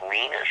not the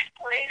cleanest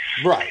place.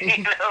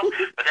 Right.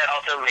 But that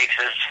also makes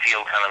us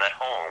feel kind of at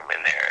home in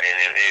there.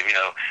 And,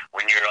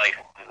 when you're, like,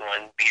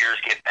 when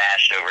beers get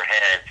bashed over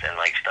heads and,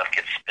 like, stuff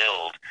gets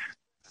spilled,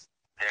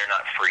 they're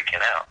not freaking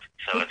out.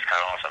 So it's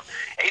kind of awesome.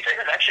 8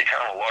 Second is actually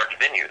kind of a large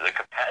venue. The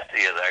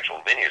capacity of the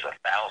actual venue is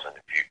 1,000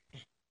 if you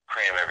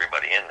cram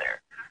everybody in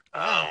there.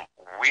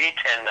 We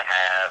tend to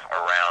have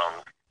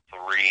around 3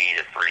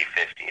 to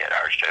 350 at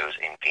our shows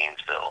in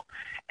Gainesville,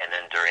 and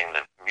then during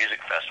the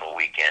music festival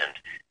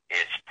weekend,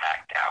 it's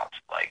packed out.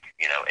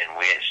 And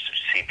we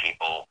see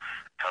people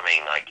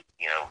coming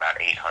about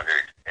 800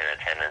 in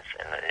attendance,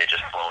 and it's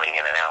just flowing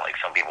in and out. Like,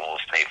 some people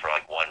will stay for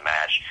one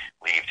match,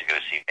 leave to go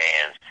see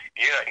bands.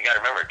 You got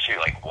to remember too,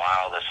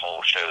 while this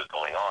whole show is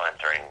going on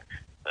during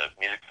the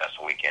music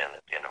festival weekend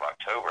at the end of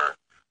October,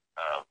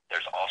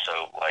 there's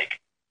also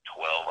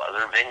 12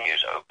 other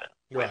venues open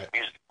with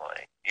music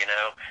playing,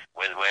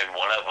 with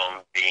one of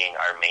them being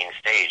our main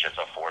stage. It's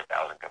a 4,000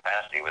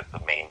 capacity with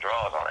the main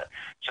draws on it.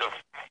 So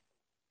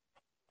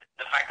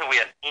the fact that we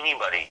have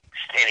anybody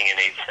standing in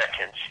 8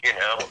 seconds,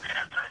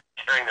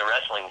 during the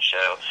wrestling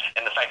show,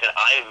 and the fact that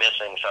I'm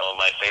missing some of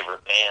my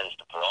favorite bands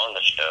to put on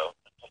the show,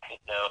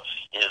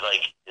 is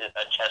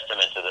a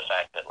testament to the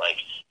fact that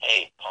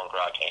hey, punk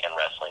rock and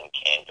wrestling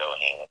can go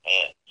hand in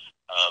hand.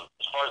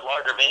 As far as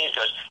larger venues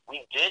goes,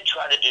 we did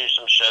try to do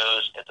some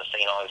shows at the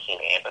St. Augustine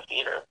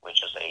Amphitheater,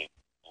 which is a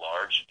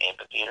large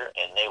amphitheater,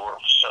 and they were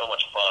so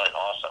much fun and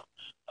awesome.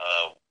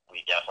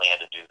 We definitely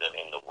had to do them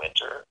in the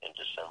winter, in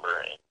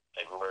December and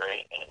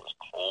February, and it was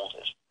cold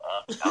as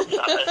fuck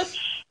outside.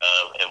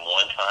 And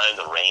one time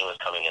the rain was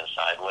coming in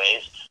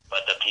sideways,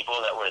 but the people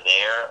that were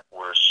there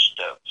were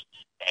stoked.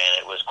 And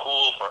it was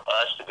cool for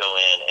us to go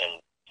in and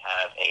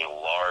have a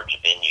large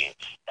venue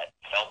that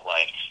felt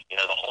like,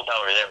 the whole time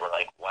we were there, we're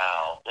like,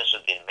 wow, this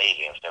would be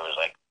amazing if there was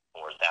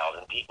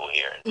 4,000 people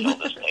here and fill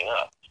this thing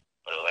up.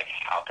 But it was like,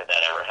 how could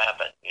that ever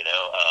happen?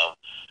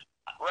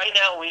 Right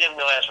now we have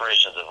no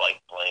aspirations of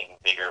playing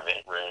bigger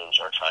rooms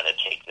or trying to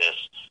take this.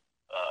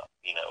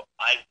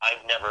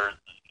 I've never.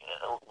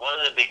 One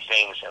of the big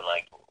things in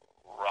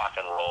rock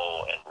and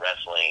roll and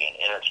wrestling and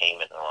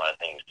entertainment and a lot of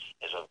things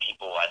is when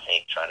people, I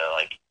think, try to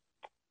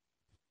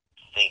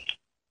think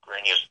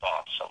grandiose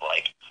thoughts of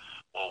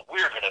well,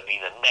 we're going to be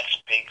the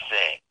next big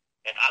thing,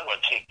 and I'm going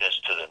to take this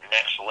to the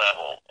next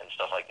level and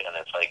stuff like that. And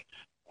it's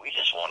we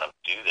just want to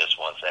do this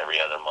once every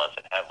other month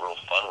and have real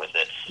fun with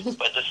it.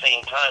 But at the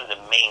same time, the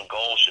main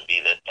goal should be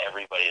that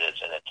everybody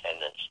that's in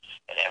attendance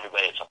and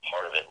everybody that's a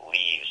part of it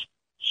leaves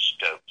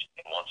stoked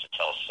and wants to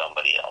tell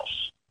somebody else.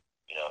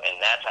 And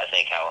that's, I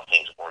think, how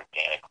things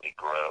organically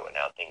grow and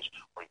how things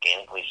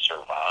organically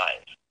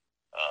survive.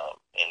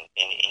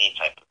 And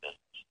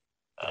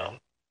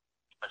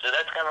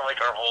like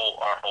our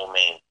whole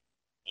main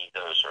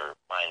ethos or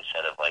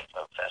mindset of like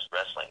of Fest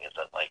Wrestling is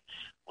that like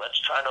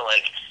let's try to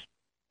like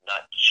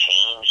not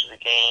change the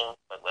game,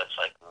 but let's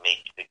like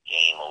make the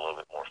game a little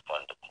bit more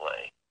fun to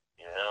play.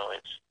 You know,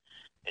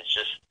 it's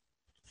just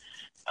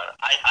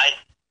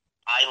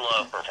I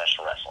love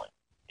professional wrestling.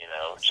 You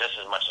know, just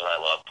as much as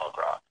I love punk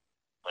rock.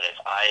 But if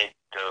I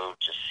go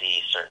to see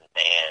certain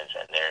bands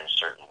and they're in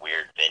certain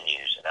weird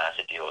venues and I have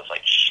to deal with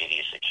like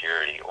shitty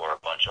security or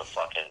a bunch of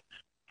fucking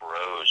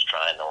bros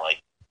trying to like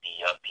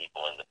beat up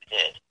people in the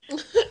pit,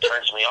 it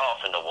turns me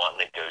off into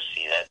wanting to go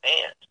see that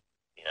band,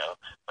 you know.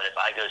 But if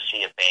I go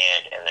see a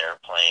band and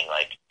they're playing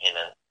like in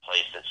a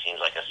place that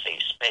seems like a safe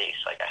space,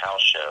 like a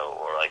house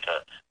show or like a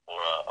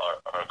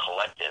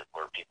collective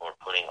where people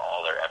are putting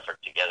all their effort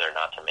together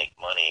not to make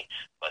money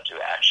but to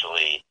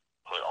actually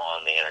put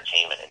on the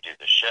entertainment and do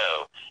the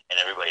show, and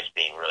everybody's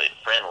being really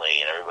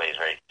friendly and everybody's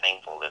very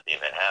thankful that the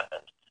event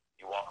happened,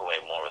 you walk away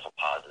more with a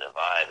positive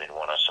vibe and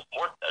want to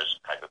support those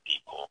type of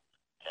people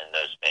and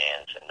those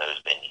bands and those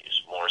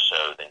venues more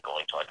so than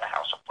going to like a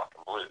House of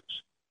fucking Blues,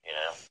 you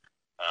know.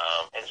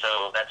 And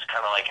so that's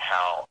kind of like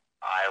how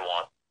I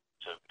want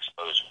to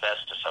expose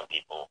Fest to some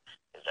people,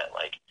 is that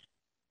like,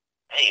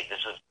 hey,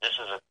 this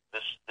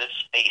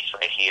space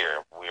right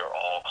here, we are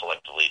all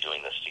collectively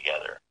doing this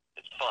together.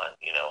 It's fun,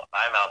 you know.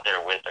 I'm out there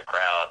with the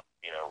crowd,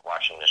 you know,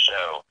 watching the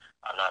show.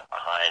 I'm not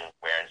behind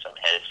wearing some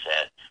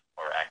headset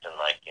or acting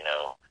like, you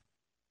know,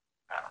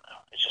 I don't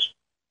know. It's just,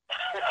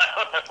 I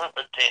don't know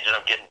what tangent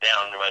I'm getting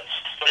down, but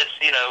it's,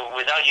 you know,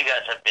 without you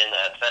guys have been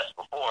at Fest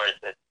before,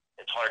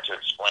 it's hard to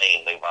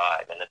explain the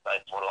vibe, and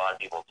that's what a lot of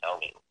people tell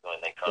me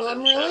when they come. Well,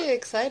 to I'm the really shows.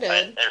 excited.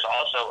 But there's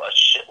also a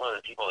shitload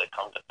of people that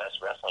come to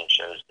Fest wrestling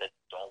shows that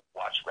don't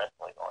watch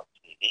wrestling on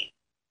TV,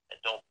 that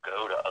don't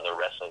go to other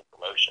wrestling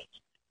promotions.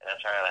 And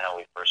that's kind of how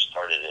we first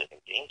started it in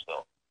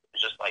Gainesville.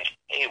 It's just like,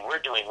 hey, we're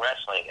doing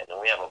wrestling, and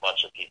then we have a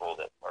bunch of people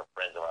that are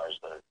friends of ours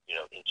that are, you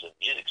know, into the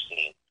music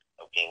scene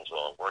of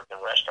Gainesville and work in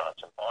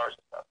restaurants and bars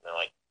and stuff. And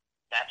they're like,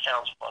 that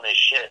sounds fun as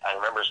shit. I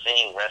remember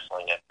seeing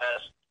wrestling at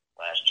Fest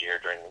last year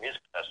during the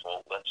music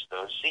festival. Let's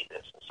go see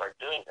this and start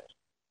doing this.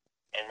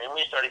 And then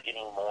we started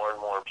getting more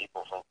and more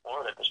people from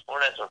Florida, because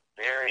Florida has a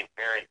very,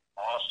 very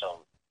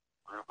awesome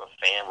group of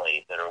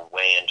family that are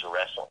way into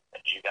wrestling,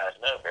 as you guys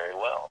know very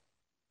well.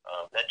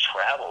 That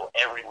travel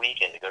every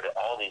weekend to go to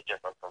all these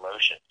different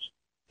promotions,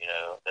 you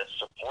know, that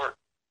support,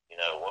 you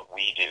know, what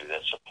we do,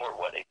 that support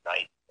what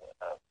Ignite,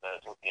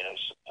 that, you know,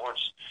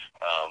 supports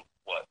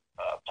what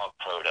Punk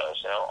Pro does,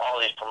 you know,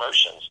 all these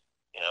promotions,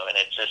 you know, and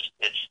it's just,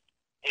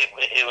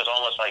 it was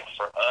almost like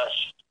for us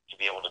to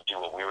be able to do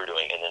what we were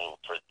doing, and then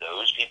for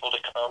those people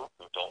to come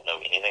who don't know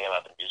anything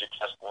about the music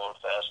festival and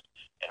Fest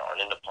and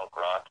aren't into punk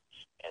rock,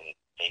 and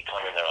they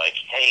come and they're like,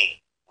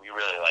 hey, we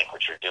really like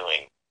what you're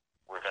doing.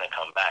 We're going to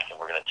come back and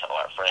we're going to tell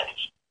our friends.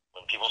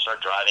 When people start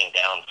driving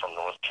down from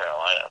North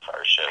Carolina for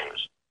our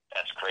shows,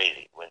 that's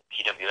crazy. When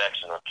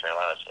PWX in North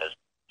Carolina says,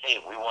 hey,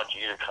 we want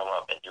you to come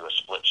up and do a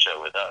split show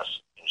with us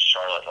in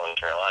Charlotte, North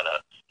Carolina,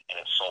 and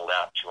it's sold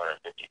out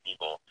 250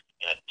 people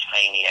in a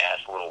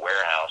tiny-ass little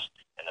warehouse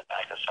in the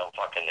back of some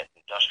fucking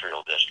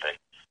industrial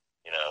district,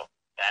 you know,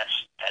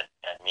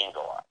 that means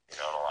a lot, you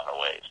know, in a lot of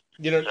ways.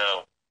 You know,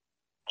 so,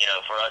 you know,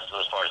 for us,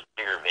 as far as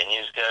bigger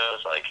venues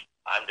goes, like,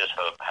 I'm just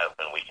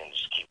hoping we can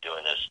just keep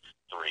doing this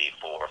 3,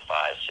 4,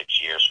 5,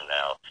 6 years from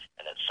now,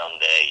 and that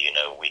someday, you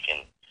know, we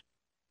can,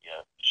 you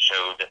know,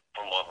 show that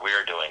from what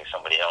we're doing,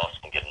 somebody else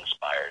can get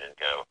inspired and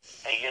go,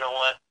 hey, you know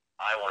what?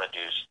 I want to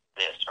do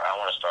this, or I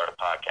want to start a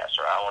podcast,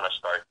 or I want to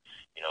start,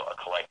 you know, a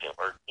collective,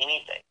 or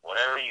anything.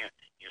 Whatever you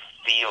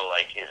feel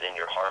like is in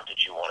your heart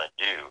that you want to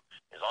do,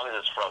 as long as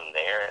it's from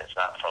there, and it's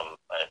not from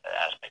an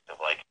aspect of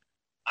like,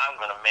 I'm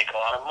going to make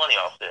a lot of money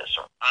off this,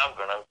 or I'm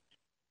going to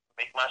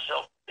make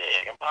myself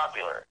big and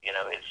popular. You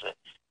know,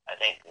 I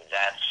think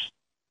that's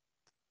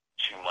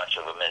too much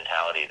of a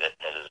mentality that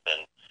has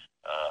been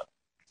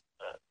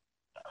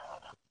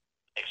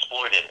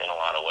exploited in a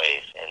lot of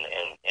ways in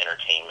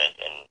entertainment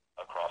and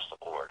across the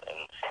board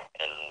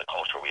and the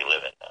culture we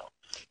live in now.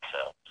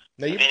 So,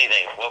 if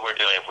anything, what we're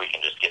doing, if we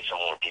can just get some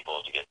more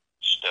people to get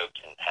stoked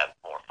and have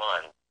more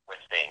fun with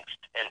things,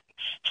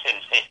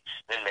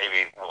 then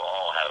maybe we'll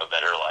all have a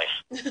better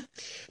life.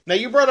 Now,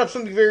 you brought up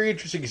something very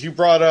interesting, because you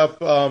brought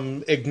up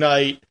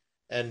Ignite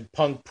and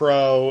Punk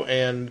Pro,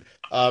 and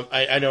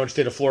I know in the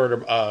state of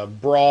Florida,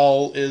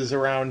 Brawl is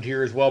around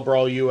here as well,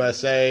 Brawl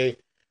USA.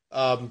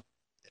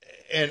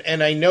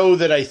 And I know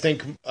that I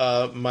think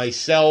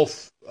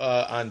myself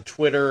on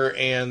Twitter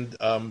and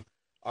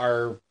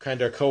our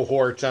kind of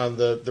cohorts on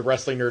the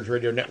Wrestling Nerds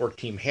Radio Network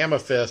team,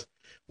 Hammerfist,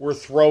 were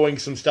throwing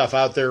some stuff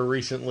out there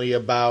recently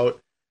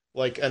about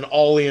like an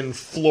all-in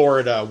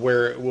Florida,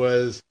 where it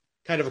was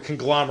kind of a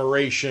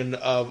conglomeration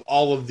of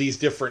all of these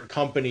different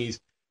companies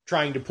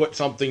trying to put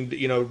something,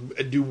 you know,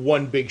 do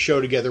one big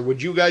show together.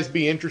 Would you guys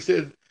be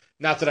interested?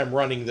 Not that I'm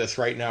running this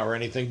right now or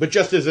anything, but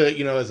just as a,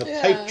 you know, as a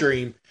pipe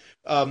dream,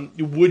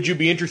 Would you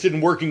be interested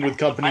in working with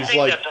companies I think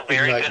like that's a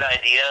very Ignite? good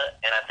idea,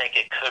 and I think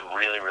it could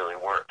really, really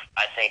work.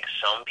 I think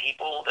some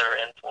people that are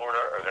in Florida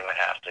are going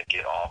to have to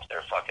get off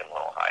their fucking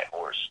little high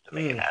horse to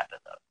make it happen,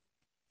 though.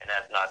 And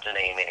that's not to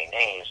name any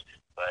names,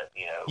 but,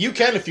 you know. You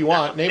can if you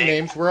want. Name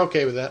names. We're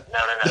okay with that. No.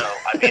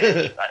 I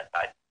mean,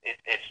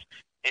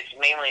 it's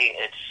mainly,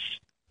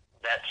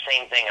 that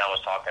same thing I was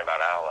talking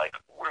about, how, like,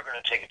 we're going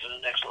to take it to the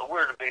next level.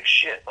 We're the big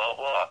shit, blah,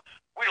 blah.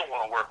 We don't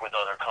want to work with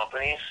other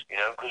companies, you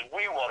know, because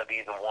we want to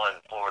be the one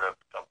Florida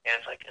company.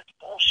 And it's like, it's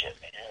bullshit,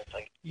 man. It's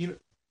like,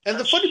 and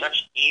the funny,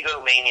 such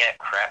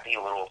egomaniac, crappy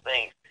little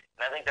things.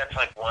 And I think that's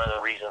like one of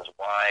the reasons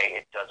why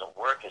it doesn't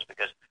work is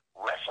because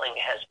wrestling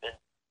has been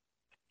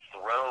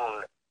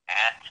thrown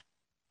at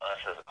us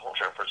as a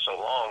culture for so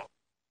long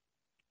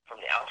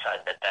from the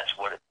outside that that's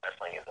what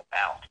wrestling is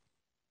about.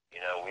 You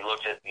know, we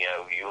looked at, you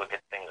know, you look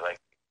at things like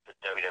the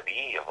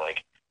WWE of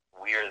like,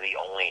 we're the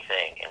only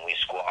thing and we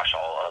squash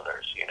all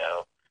others, you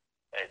know.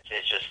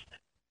 It's just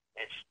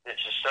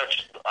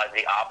such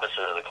the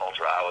opposite of the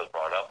culture I was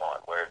brought up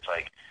on, where it's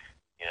like,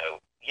 you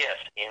know, yes,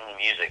 in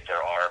music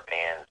there are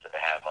bands that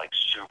have like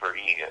super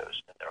egos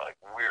and they're like,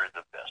 we're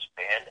the best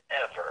band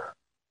ever.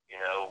 You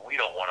know, we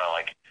don't want to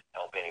like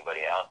help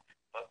anybody out.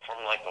 But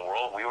from like the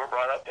world we were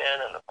brought up in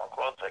and the punk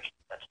world, it's like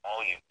that's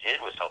all you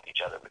did was help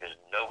each other because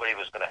nobody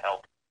was going to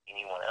help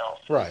anyone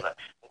else. Right.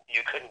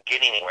 You couldn't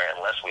get anywhere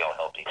unless we all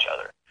helped each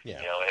other. Yeah.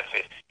 You know, if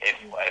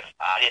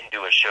I didn't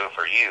do a show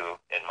for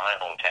you in my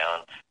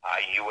hometown,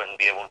 you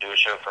wouldn't be able to do a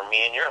show for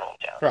me in your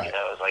hometown. Right. You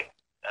know, it was like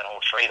that whole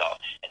trade-off.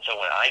 And so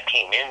when I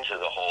came into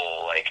the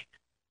whole, like,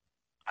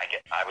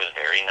 I was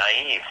very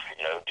naive,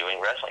 you know, doing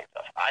wrestling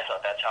stuff. I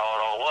thought that's how it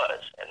all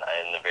was. And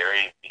in the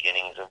very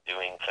beginnings of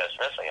doing Fest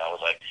Wrestling, I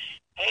was like,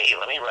 hey,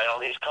 let me write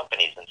all these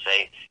companies and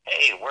say,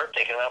 hey, we're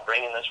thinking about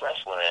bringing this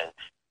wrestler in.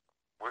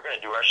 We're going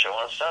to do our show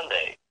on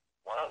Sunday.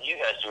 Why don't you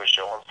guys do a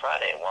show on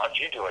Friday? And why don't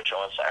you do a show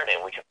on Saturday?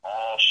 And we can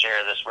all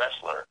share this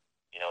wrestler,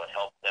 you know, and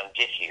help them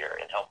get here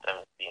and help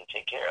them being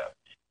taken care of.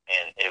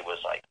 And it was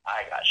like,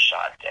 I got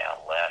shot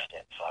down left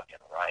and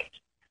fucking right.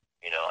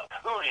 You know, like,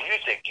 who do you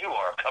think you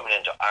are coming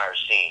into our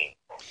scene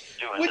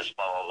doing this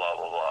blah, blah, blah,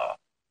 blah, blah.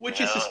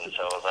 Which you is know? just, and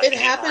so it was like, It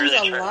happens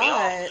really a turned me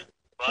off. lot.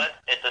 But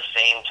at the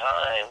same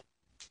time,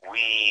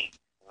 we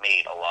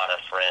made a lot of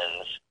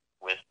friends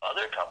with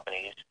other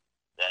companies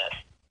that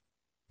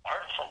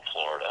aren't from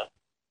Florida,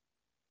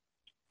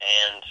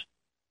 and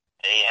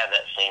they have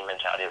that same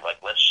mentality of like,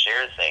 let's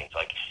share things.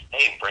 Like,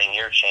 hey, bring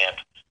your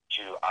champ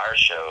to our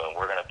show, and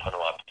we're going to put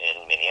them up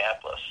in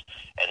Minneapolis,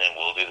 and then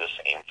we'll do the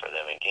same for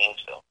them in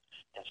Gainesville.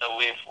 And so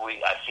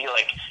I feel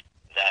like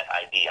that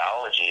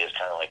ideology is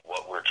kind of like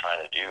what we're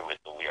trying to do with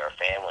the We Are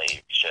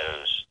Family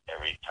shows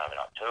every time in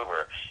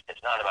October.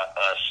 It's not about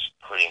us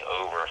putting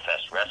over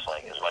Fest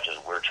Wrestling as much as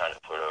we're trying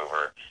to put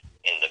over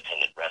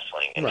independent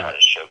wrestling and try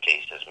to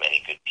showcase as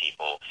many good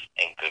people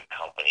and good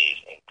companies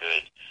and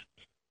good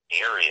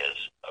areas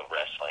of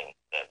wrestling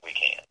that we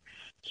can.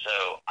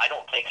 So I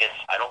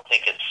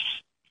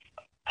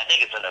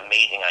think it's an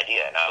amazing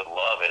idea, and I would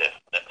love it if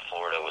that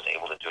Florida was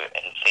able to do it.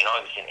 And St.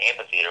 Augustine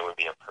Amphitheater would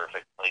be a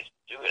perfect place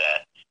to do it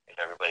at if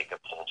everybody could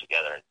pull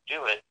together and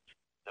do it.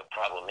 The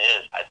problem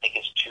is, I think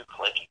it's too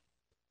cliquey,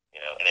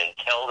 you know. And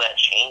until that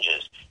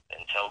changes,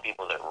 until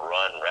people that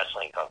run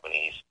wrestling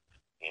companies,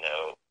 you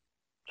know,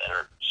 that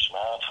are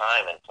small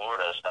time in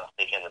Florida stop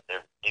thinking that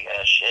they're big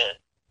ass shit,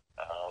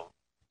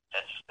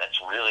 that's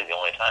really the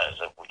only time is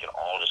that we can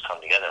all just come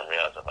together and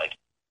realize that, like,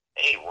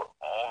 hey, we're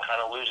all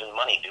kind of losing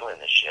money doing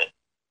this shit.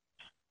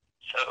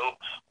 So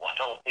why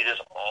don't we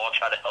just all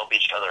try to help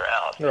each other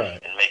out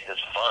and make this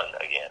fun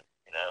again?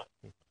 You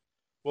know.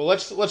 Well,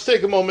 let's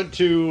take a moment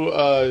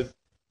to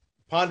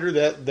ponder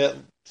that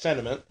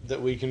sentiment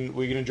that we can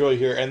enjoy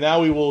here, and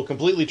now we will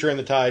completely turn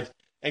the tide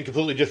and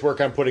completely just work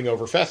on putting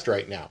over Fest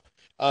right now.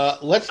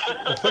 Let's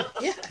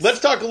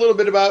talk a little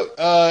bit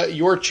about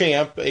your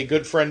champ, a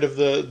good friend of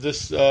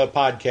this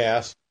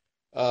podcast.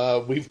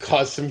 We've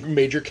caused some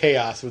major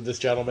chaos with this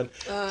gentleman.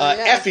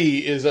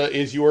 Effie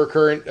is your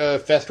current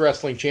Fest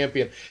Wrestling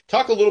champion.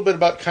 Talk a little bit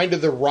about kind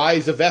of the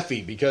rise of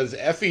Effie, because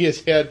Effie has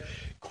had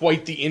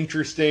quite the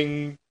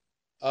interesting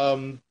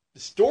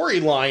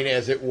storyline,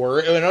 as it were.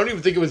 And I don't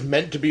even think it was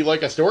meant to be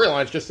like a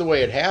storyline. It's just the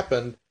way it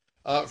happened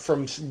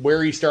from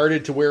where he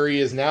started to where he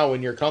is now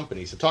in your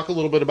company. So talk a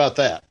little bit about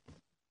that.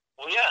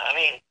 Well, yeah, I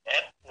mean,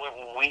 when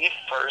we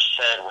first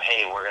said,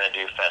 hey, we're going to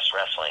do Fest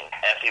Wrestling,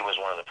 Effie was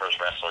one of the first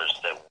wrestlers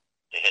to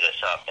hit us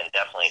up, and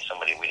definitely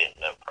somebody we didn't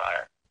know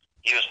prior.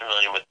 He was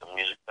familiar with the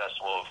music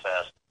festival of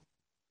Fest.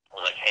 I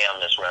was like, hey, I'm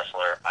this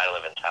wrestler. I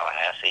live in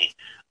Tallahassee.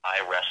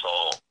 I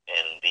wrestle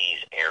in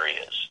these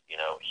areas.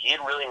 You know, he had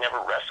really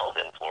never wrestled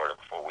in Florida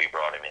before we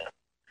brought him in.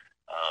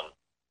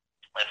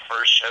 That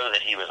first show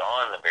that he was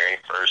on, the very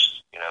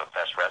first, you know,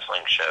 Fest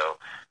Wrestling show,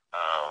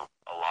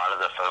 a lot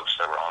of the folks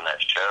that were on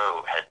that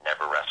show had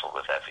never wrestled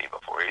with Effie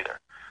before either.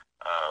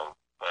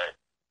 But,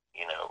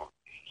 you know,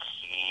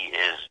 he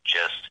is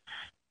just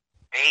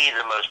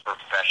the most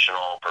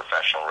professional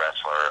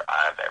wrestler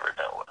I've ever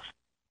dealt with.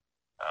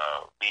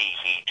 B,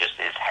 he just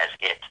has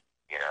it.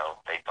 You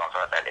know, they talk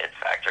about that it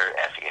factor.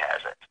 Effie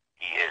has it.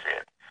 He is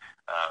it.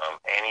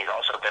 And he's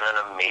also been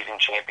an amazing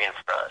champion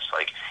for us.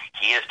 Like,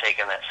 he has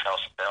taken that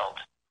South belt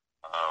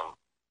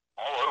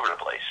all over the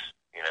place.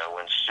 You know,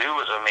 when Sue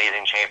was an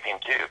amazing champion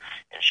too,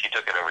 and she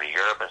took it over to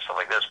Europe and stuff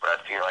like this, but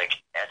I feel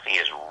like Effie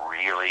has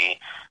really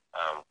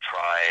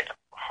tried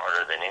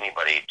harder than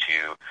anybody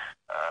to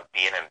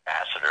be an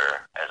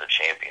ambassador as a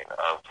champion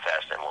of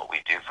Fest and what we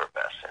do for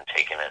Fest, and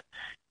taking it,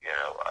 you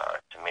know,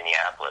 to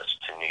Minneapolis,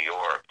 to New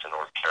York, to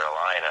North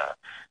Carolina,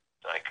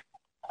 like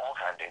all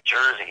kinds of New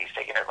Jersey. He's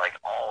taken it like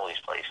all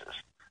these places.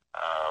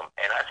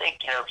 And I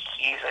think, you know,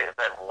 he's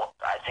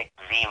I think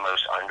the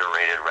most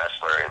underrated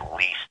wrestler, at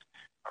least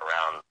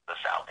around the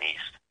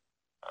Southeast,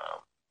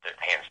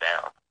 hands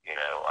down. You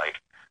know, like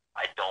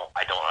I don't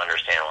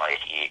understand why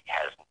he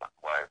has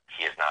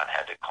not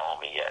had to call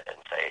me yet and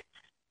say,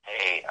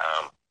 hey,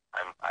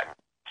 I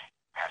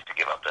have to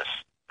give up this.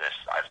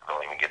 I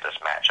don't even get this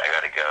match. I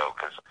got to go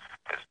because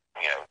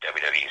you know,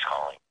 WWE's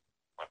calling.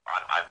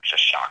 I'm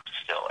just shocked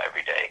still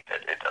every day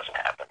that it doesn't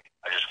happen.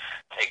 I just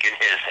think in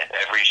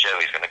every show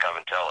he's going to come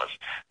and tell us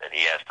that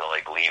he has to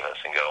like leave us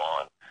and go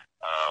on.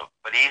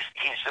 But he's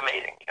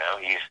amazing. You know,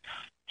 he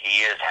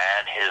has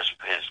had his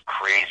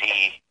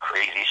crazy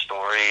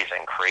stories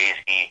and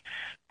crazy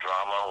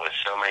drama with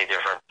so many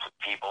different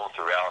people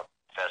throughout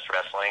Fest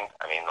Wrestling.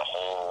 I mean, the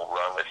whole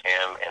run with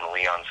him and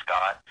Leon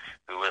Scott,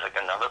 who was like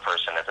another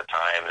person at the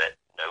time that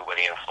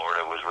nobody in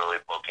Florida was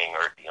really booking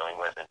or dealing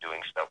with and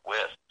doing stuff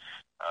with.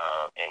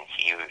 And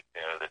he, you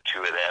know, the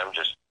two of them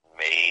just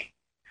made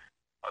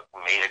a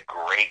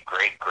great,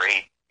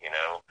 you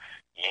know,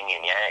 yin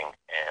and yang,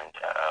 and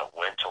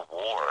went to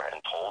war and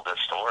told a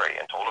story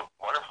and told a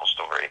wonderful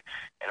story.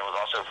 And it was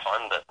also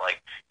fun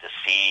to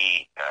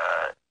see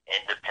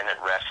independent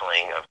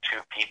wrestling of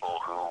two people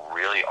who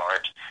really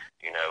aren't,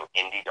 you know,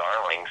 indie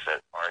darlings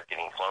that aren't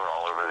getting flown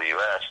all over the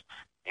U.S.,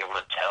 be able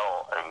to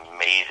tell an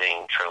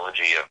amazing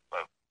trilogy of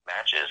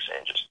matches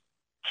and just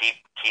keep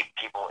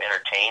people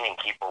entertained and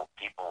keep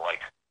people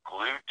like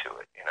glued to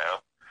it, you know.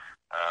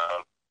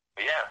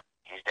 But yeah,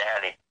 he's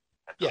daddy.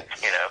 Yeah.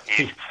 You know,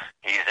 he's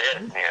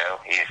it. You know,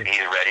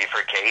 he's ready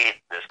for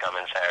Kate this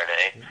coming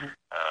Saturday.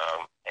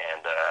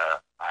 And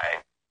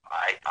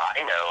I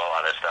know a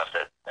lot of stuff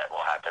that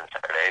will happen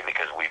Saturday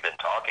because we've been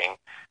talking.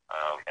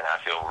 And I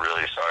feel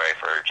really sorry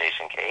for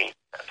Jason Cade.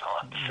 That's all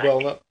I'm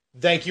saying. Well,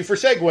 thank you for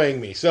segueing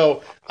me.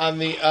 So on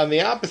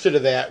the opposite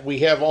of that, we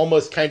have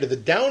almost kind of the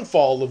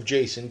downfall of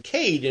Jason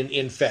Cade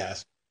in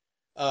Fest.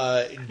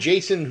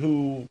 Jason,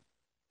 who,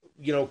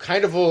 you know,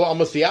 kind of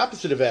almost the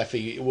opposite of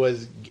Effie,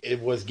 was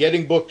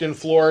getting booked in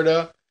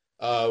Florida,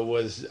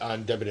 was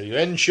on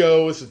WWN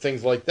shows and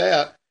things like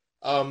that.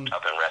 Up in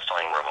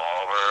Wrestling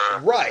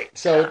Revolver. Right.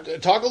 So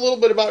talk a little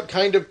bit about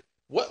kind of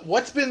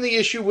what's been the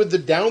issue with the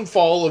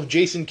downfall of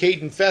Jason Cade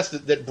in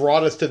Fest that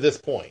brought us to this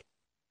point.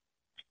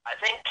 I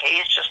think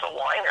Cade's just a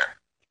whiner.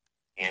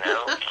 You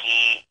know,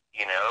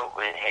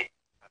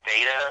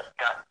 Veda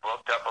got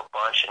booked up a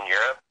bunch in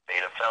Europe.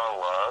 Veda fell in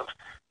love.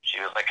 She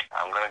was like,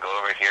 I'm going to go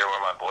over here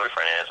where my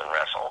boyfriend is and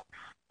wrestle.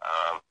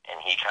 And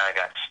he kind of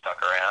got stuck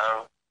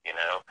around, you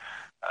know,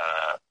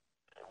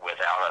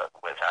 without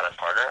a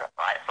partner.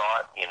 I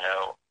thought, you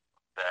know,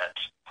 that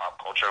Pop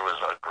Culture was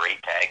a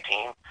great tag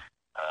team.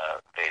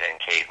 Veda and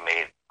Cade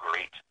made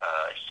great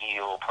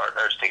heel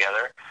partners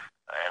together.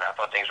 And I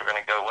thought things were going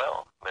to go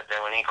well. But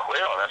then when he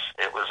quit on us,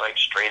 it was like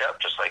straight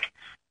up just like,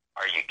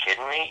 are you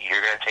kidding me?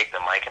 You're going to take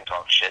the mic and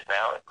talk shit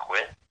now and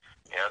quit?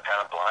 You know, kind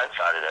of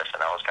blindsided us.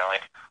 And I was kind of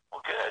like, well,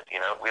 good. You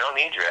know, we don't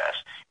need your ass.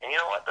 And you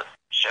know what? The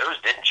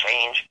shows didn't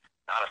change.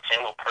 Not a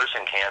single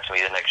person came up to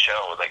me the next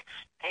show and was like,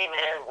 hey,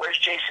 man,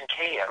 where's Jason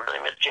Cade? I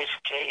really miss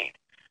Jason Cade.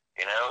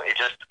 You know, it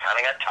just kind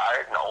of got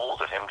tired and old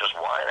of him just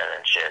whining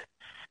and shit.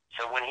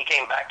 So when he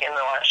came back in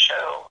the last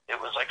show, it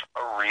was like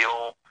a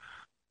real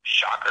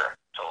shocker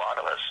to a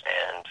lot of us.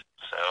 And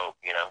so,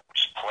 you know,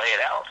 just play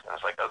it out. And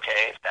it's like,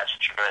 okay, if that's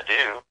what you're going to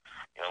do,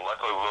 you know,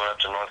 luckily we went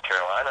up to North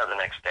Carolina the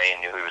next day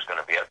and knew he was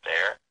going to be up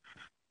there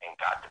and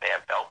got the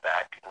damn belt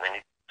back. And then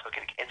he took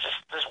it. It's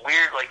just this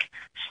weird, like,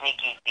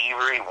 sneaky,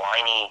 thievery,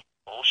 whiny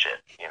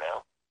bullshit, you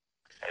know?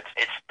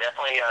 It's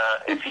definitely,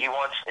 if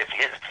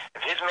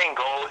his main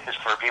goal is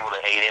for people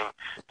to hate him,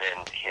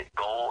 then his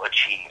goal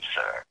achieved,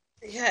 sir.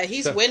 Yeah,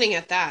 he's winning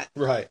at that.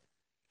 Right.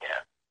 Yeah.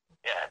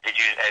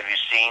 Have you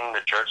seen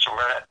the shirts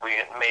we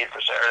made for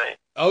Saturday?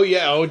 Oh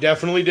yeah,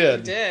 definitely did.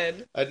 You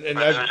did. And for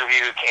those of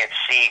you who can't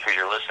see because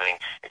you're listening,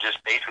 it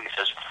just basically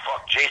says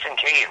 "fuck Jason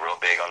Cade" real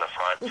big on the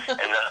front,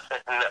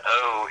 and the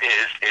O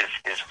is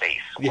his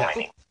face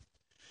whining.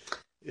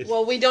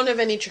 Well, we don't have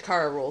any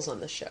Chikara rules on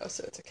this show,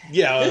 so it's okay.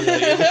 Yeah,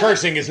 the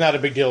cursing is not a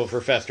big deal for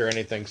Fest or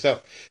anything.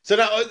 So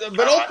now,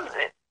 but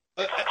it's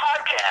a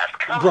podcast.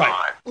 Come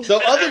right. on. So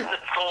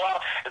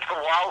it's the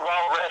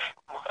wild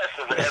west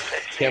of the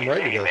FXC. Damn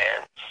right,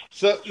 man.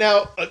 So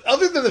now,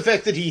 other than the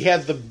fact that he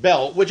had the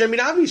belt, which I mean,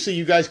 obviously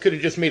you guys could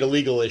have just made a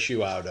legal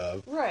issue out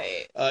of,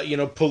 right? You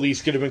know,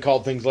 police could have been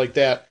called, things like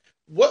that.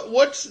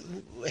 What's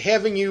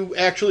having you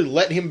actually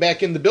let him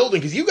back in the building?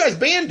 Because you guys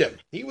banned him.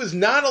 He was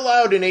not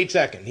allowed in 8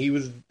 Second. He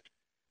was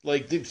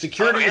Like, the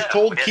security was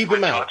told, keep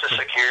him out. We talked to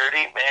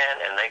security, man,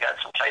 and they got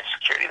some tight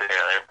security there.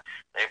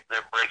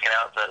 They're breaking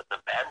out the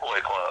bad boy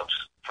clubs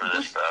for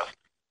this stuff.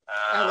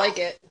 I like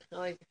it. It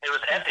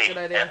was Effie.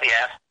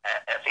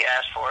 Effie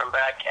asked for him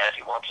back.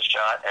 Effie wants a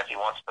shot. Effie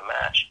wants the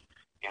match.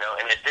 You know,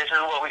 and if this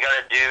is what we got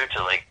to do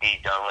to like be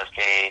done with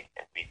Cade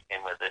and be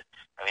in with it,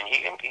 I mean,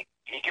 he can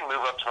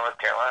move up to North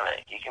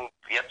Carolina. He can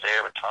be up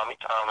there with Tommy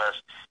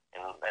Thomas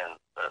and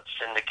the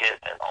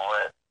Syndicate and all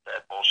that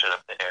bullshit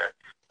up there.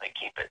 Like,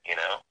 keep it. You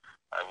know,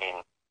 I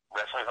mean,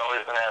 wrestling's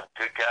always going to have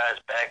good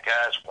guys, bad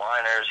guys,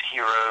 whiners,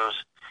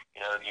 heroes. You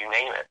know, you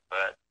name it.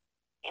 But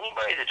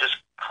anybody that just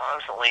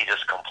constantly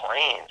just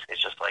complains,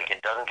 it's just like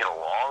it doesn't get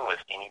along with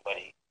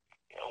anybody.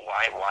 You know,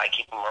 why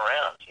keep them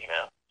around? You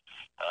know.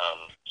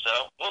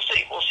 So we'll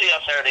see. We'll see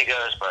how Saturday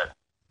goes, but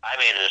I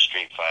made it a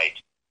street fight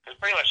because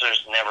pretty much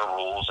there's never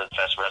rules in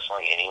Fest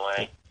Wrestling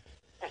anyway.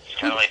 It's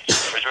kind of like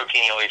Chris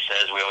Rokini always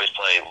says, we always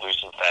play loose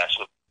and fast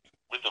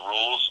with the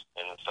rules,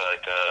 and it's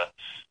like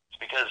it's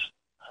because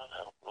I don't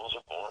know, rules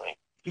are boring.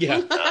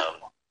 Yeah.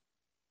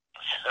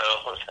 So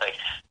it's like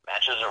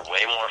matches are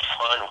way more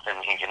fun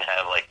when you can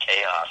have like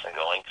chaos and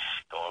going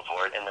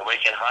for it, and nobody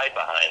can hide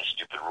behind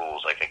stupid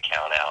rules like a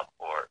count out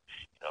or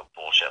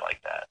bullshit like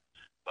that.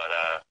 But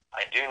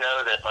I do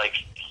know that like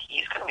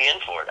he's going to be in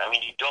for it. I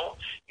mean, you don't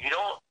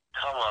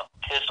come up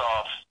piss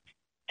off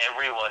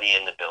everybody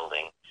in the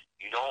building.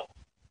 You don't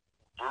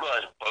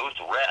brutalize both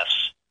refs.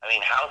 I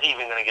mean, how's he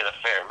even going to get a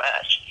fair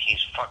match? He's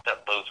fucked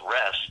up both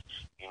refs.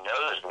 You know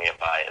there's going to be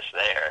a bias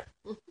there.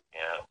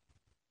 You know.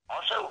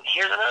 Also,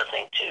 here's another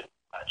thing too,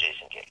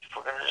 Jason Cade. If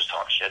we're going to just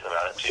talk shit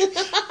about it too,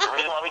 the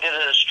reason why we did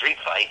it as a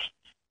street fight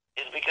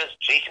is because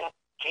Jason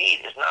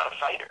Cade is not a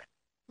fighter.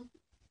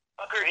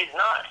 Fucker, he's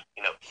not.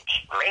 You know,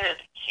 granted,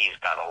 he's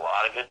got a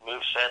lot of good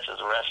movesets as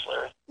a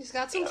wrestler. He's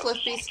got some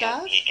flippy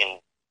stuff. He can,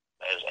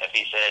 as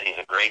Effie said, he's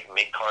a great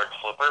mid-card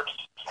flipper.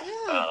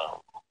 Yeah.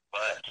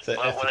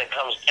 But when it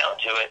comes down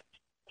to it,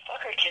 the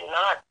fucker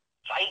cannot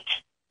fight.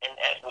 And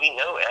we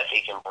know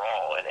Effie can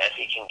brawl, and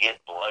Effie can get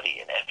bloody,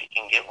 and Effie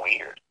can get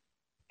weird.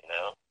 You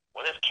know,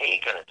 what is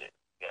Cade gonna do?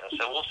 You know,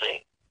 so we'll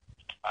see.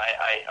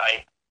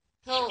 I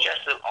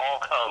suggest it all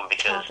come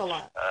because,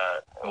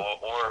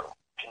 or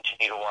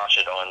continue to watch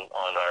it on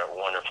our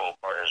wonderful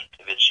partners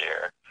Pivot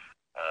Share.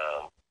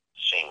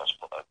 Shameless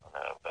plug,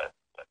 but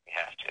we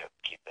have to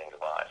keep things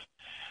alive.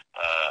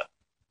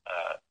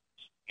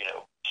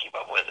 Keep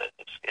up with it.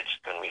 It's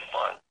going to be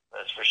fun,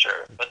 that's for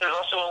sure. But there's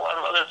also a lot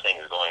of other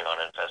things going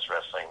on in Fest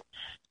Wrestling,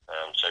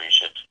 so you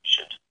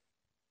should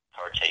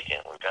partake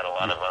in. We've got a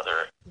lot of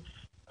other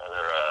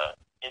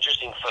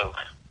interesting folk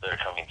that are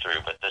coming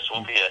through, but this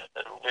will be a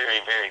very,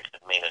 very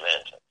good main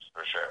event,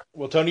 for sure.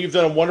 Well, Tony, you've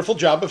done a wonderful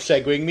job of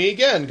segueing me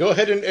again. Go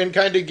ahead and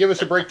kind of give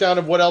us a breakdown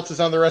of what else is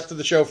on the rest of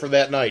the show for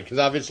that night, because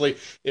obviously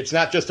it's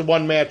not just a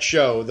one-match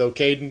show, though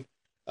Cade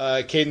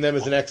and them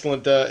is an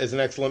excellent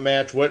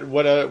match.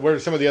 What are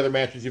some of the other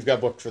matches you've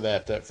got booked for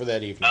that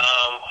evening?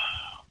 I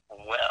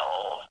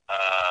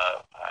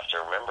have to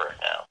remember it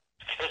now.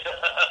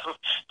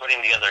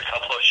 Putting together a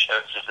couple of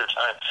shows at a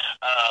time,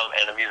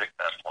 and a music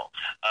festival.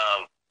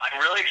 I'm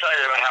really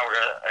excited about how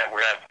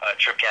we're gonna have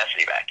Trip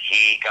Cassidy back.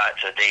 He got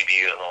to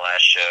debut in the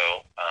last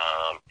show,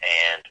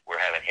 and we're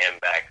having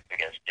him back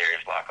against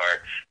Darius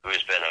Lockhart, who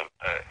has been a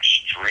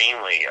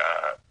extremely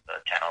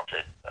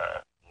talented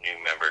new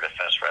member to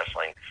Fest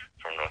Wrestling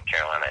from North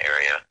Carolina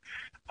area.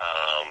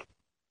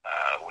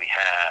 We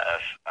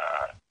have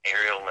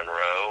Ariel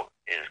Monroe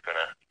is going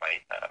to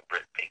fight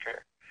Britt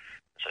Baker.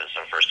 So it's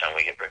the first time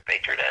we get Britt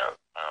Baker down.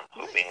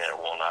 Hoping that it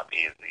will not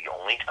be the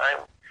only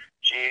time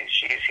she's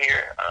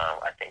here.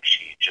 I think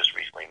she just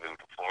recently moved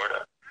to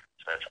Florida,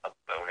 so that's a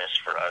bonus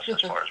for us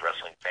as far as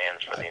wrestling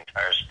fans for the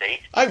entire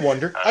state. I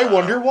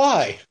wonder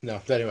why.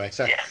 No, anyway,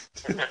 sorry. Yeah.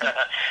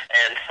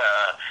 And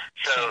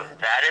so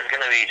that is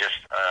going to be just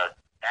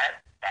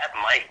that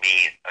might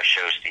be a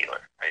show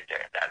stealer right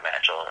there. That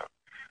match alone.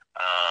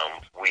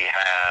 We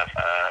have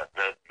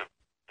the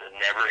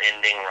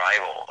never-ending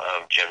rival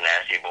of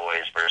Gymnasty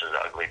Boys versus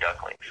Ugly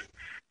Ducklings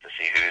to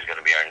see who's going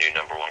to be our new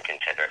number one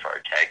contender for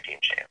our tag team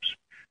champs.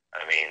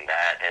 I mean,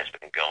 that has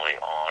been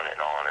going on and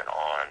on and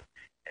on,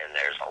 and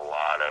there's a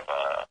lot of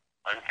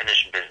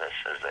unfinished business,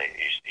 as they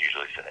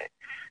usually say.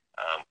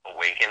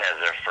 Awaken has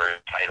their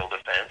first title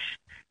defense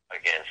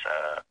against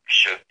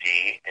Shook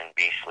D and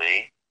Beast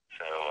Lee.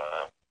 So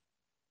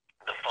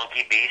the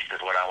Funky Beast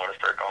is what I want to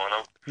start calling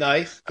them.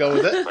 Nice. Go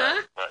with it.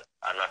 But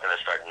I'm not going to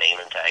start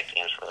naming tag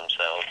teams for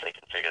themselves. They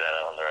can figure that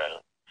out on their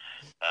own.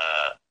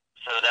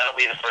 So that'll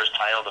be the first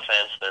title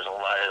defense. There's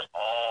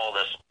all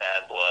this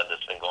bad blood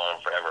that's been going on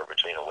forever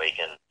between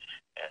Awaken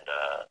and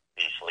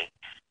Beastly.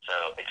 So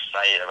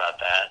excited about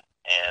that.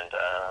 And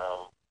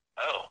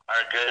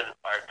our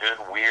good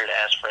weird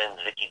ass friend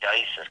Zicky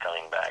Dice is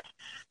coming back,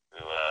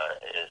 who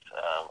is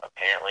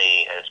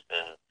apparently has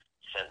been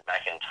sent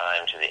back in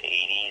time to the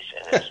 80s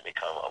and has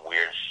become a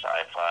weird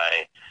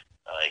sci-fi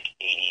like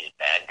 80s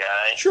bad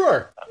guy.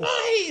 Sure.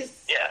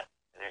 Nice. Yeah.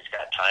 He's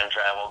got time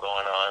travel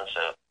going on,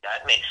 so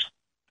that makes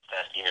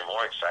Fest even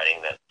more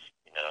exciting that,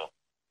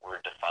 we're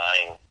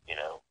defying,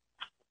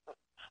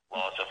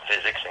 laws of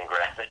physics and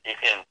gravity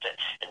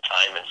and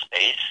time and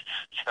space.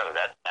 So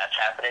that's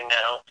happening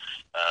now.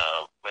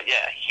 But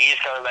yeah, he's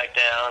coming back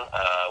down.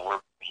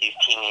 He's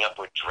teaming up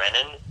with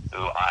Drennan,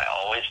 who I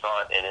always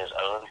thought in his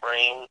own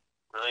brain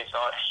really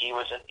thought he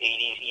was an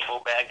 80s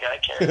evil bad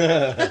guy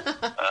character.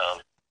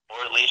 Or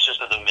at least just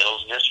of the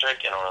Mills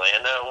District in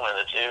Orlando, one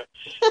of the two.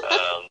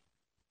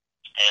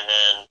 And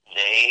then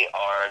they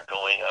are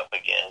going up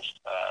against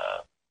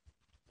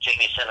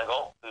Jamie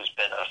Senegal, who's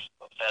been a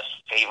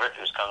Fest favorite,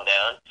 who's come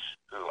down,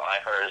 who I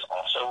heard is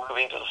also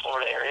moving to the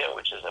Florida area,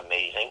 which is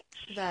amazing.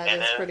 That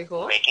is pretty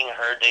cool. Making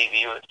her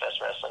debut at Fest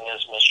Wrestling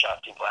is Miss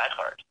Shakti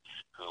Blackheart,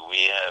 who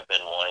we have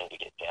been wanting to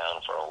get down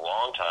for a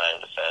long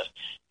time to Fest.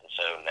 And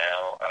so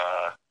now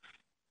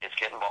it's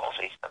getting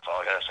ballsy. That's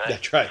all I got to say.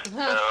 That's right.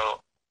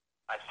 So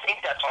I think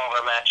that's all of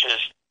our matches.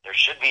 There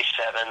should be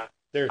 7.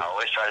 I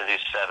always try to do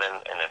 7,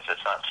 and if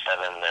it's not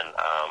 7, then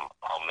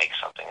I'll make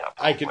something up.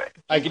 I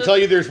can tell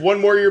you there's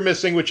one more you're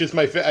missing, which is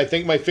I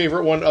think my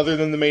favorite one other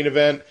than the main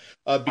event,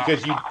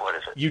 because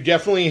you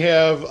definitely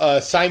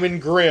have Simon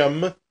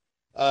Grimm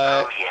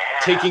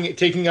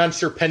taking on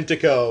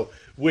Serpentico,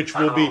 which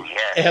will be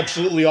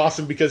absolutely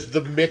awesome because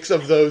the mix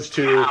of those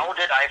two How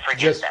did I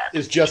forget that?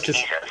 is just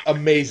as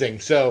amazing.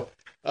 So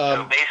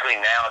basically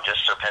now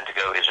just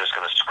Serpentico is just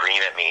going to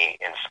scream at me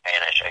in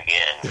Spanish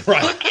again,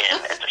 right. again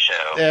at the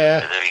show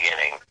Yeah. at the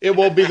beginning. It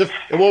won't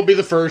be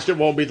the first. It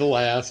won't be the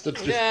last.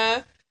 It's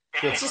just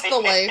it's just the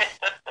life.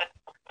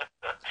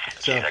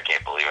 So. Jeez, I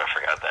can't believe I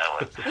forgot that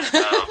one.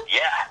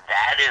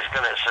 That is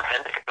going to,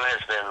 Serpentico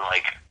has been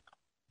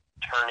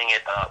turning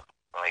it up.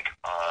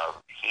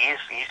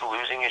 He's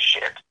losing his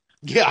shit.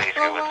 Yeah.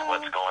 Basically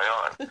what's going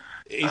on.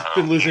 He's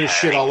been losing his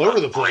shit all over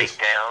the place.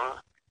 Breakdown,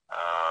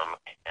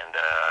 and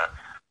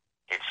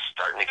it's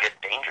starting to get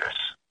dangerous.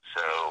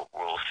 So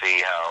we'll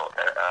see how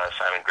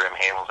Simon Grimm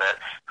handles that,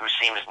 who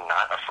seems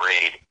not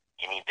afraid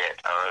any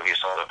bit. I don't know if you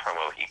saw the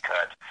promo he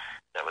cut.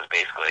 That was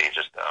basically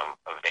just a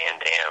Van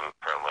Damme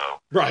promo.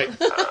 Right.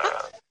 So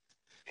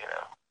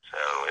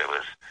it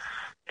was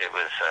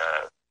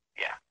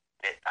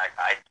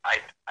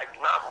I'm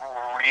not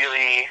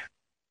really.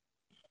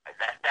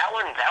 That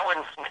one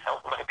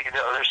might be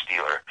the other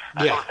Steeler.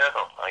 I don't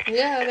know.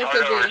 It's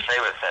hard to say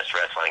with Fest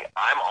Wrestling.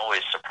 I'm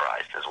always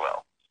surprised as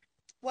well.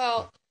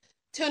 Well,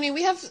 Tony,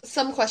 we have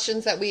some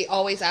questions that we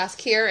always ask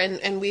here,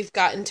 and we've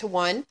gotten to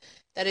one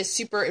that is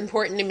super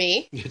important to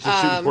me. It's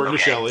super important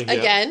to Shelley. Yeah.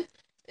 Again,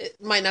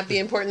 it might not be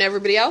important to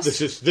everybody else.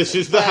 This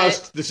is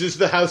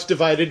the house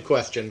divided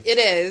question. It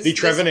is the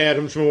Trevin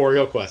Adams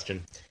Memorial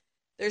question.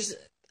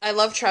 I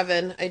love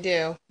Trevin, I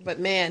do, but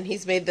man,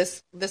 he's made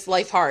this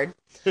life hard.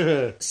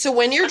 So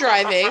when you're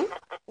driving,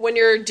 when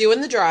you're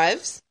doing the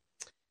drives,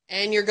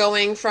 and you're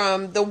going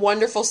from the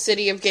wonderful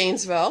city of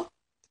Gainesville,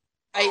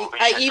 I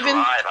thought you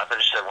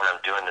said when I'm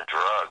doing the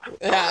drug.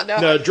 Yeah,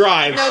 no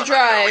drive. No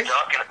drive.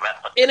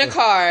 In a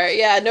car.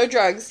 Yeah, no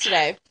drugs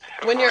today.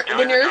 When you're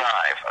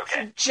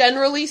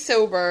generally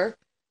sober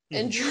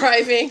and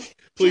driving.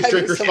 Please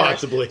drink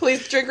responsibly.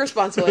 Please drink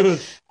responsibly.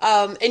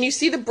 And you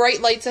see the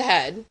bright lights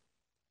ahead.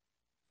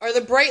 Are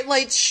the bright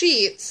lights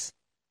Sheetz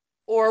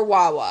or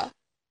Wawa?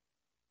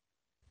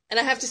 And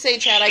I have to say,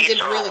 Chad, I did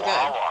really good.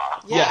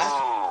 Wawa. Yeah.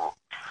 Ooh.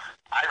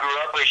 I grew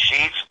up with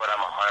Sheetz, but I'm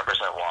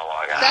 100%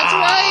 Wawa guy. That's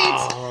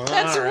right.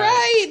 That's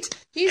right.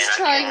 He's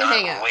trying to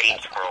hang out. I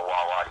can't wait for a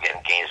Wawa to get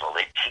in Gainesville.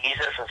 They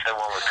teased us and said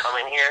one was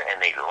coming here, and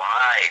they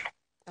lied.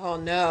 Oh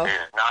no! It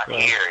is not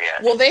here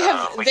yet. Well, they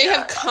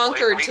have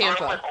conquered Tampa. We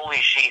grew up with Holy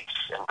Sheets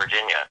in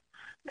Virginia.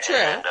 True.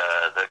 And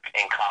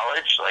in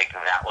college,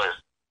 that was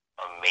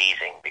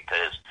amazing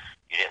because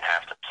you didn't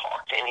have to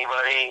talk to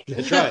anybody.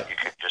 That's right. You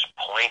could just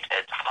point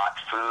at hot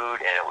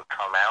food and it would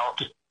come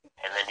out,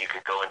 and then you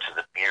could go into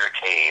the beer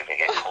cave and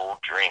get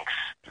cold drinks.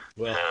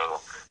 Well,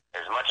 so,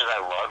 as much as I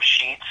love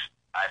Sheetz,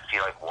 I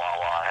feel like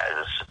Wawa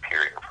has a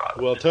superior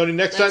product. Well, Tony,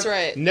 next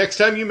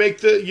time you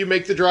make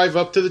the drive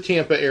up to the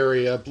Tampa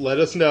area, let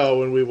us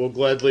know, and we will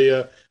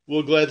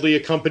gladly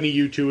accompany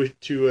you to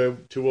a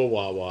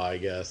Wawa, I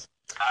guess.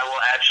 I will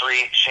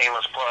actually,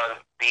 shameless plug,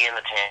 be in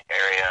the Tampa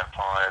area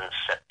on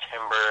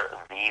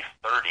September the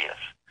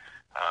 30th.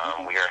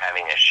 We are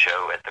having a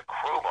show at the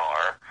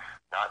Crowbar,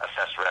 not a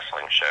Fest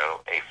Wrestling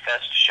show, a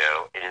Fest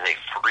show. It is a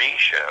free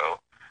show.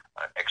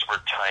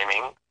 Expert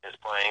Timing is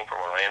playing from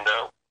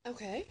Orlando.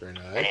 Okay. Very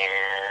nice.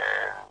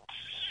 And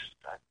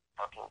I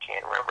fucking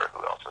can't remember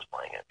who else is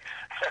playing it.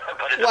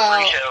 But it's a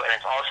free show, and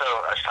it's also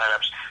a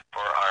sign-ups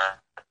for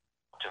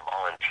to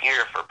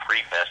volunteer for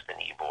Pre-Fest in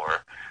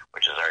Ybor,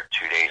 which is our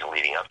 2 days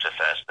leading up to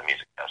Fest, the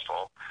music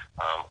festival.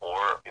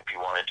 Or if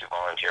you wanted to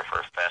volunteer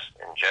for Fest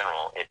in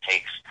general, it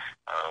takes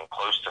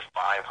close to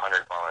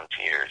 500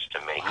 volunteers to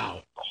make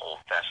the whole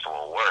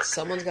festival work.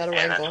 Someone's got to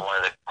And wrangle. that's one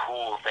of the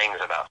cool things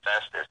about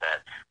Fest is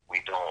that we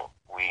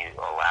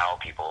allow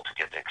people to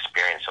get the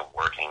experience of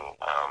working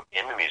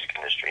in the music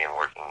industry and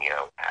working,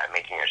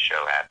 making a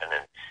show happen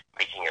and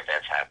making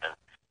events happen.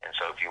 And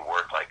so if you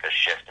work like a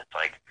shift, it's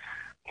like,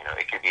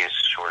 it could be as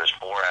short as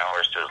 4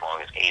 hours to as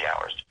long as 8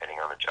 hours, depending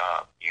on the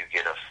job. You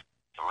get a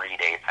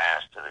 3-day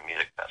pass to the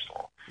music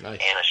festival. Nice.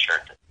 and a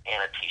shirt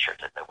and a T-shirt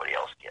that nobody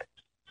else gets.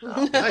 So,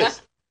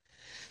 Nice.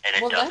 and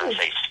it doesn't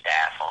say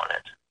staff on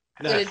it.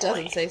 But it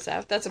doesn't say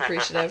staff. That's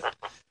appreciative.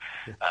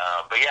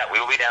 But yeah, we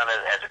will be down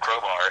at the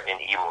Crowbar in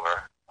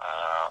Ybor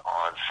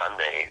on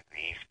Sunday,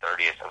 the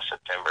 30th of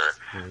September,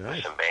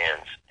 with some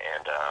bands,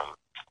 and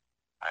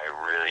I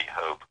really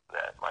hope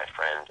that my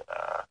friend,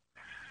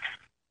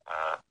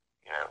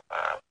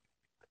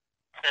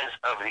 friends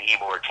of the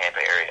Ybor Tampa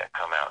area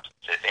come out.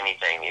 So if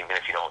anything, even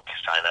if you don't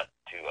sign up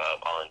to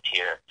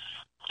volunteer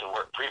to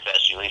work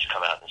pre-fest, you at least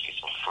come out and see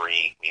some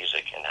free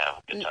music and have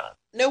a good time.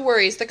 No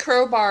worries. The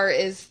Crowbar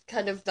is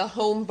kind of the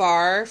home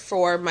bar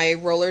for my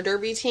roller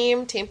derby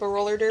team, Tampa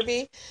Roller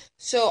Derby.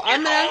 So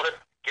I'm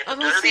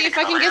gonna see if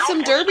I can get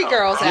some derby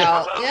girls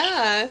out.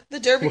 Yeah, the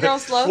derby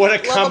girls love. What a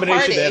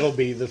combination that'll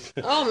be! The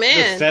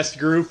fest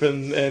group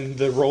and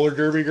the roller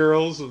derby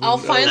girls. I'll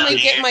finally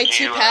get my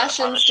two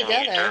passions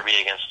together. Derby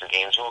against the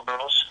Gainesville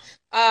girls.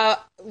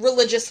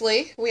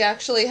 Religiously, we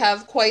actually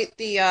have quite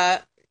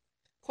the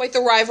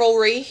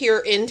rivalry here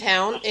in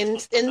town, in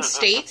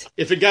state.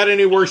 If it got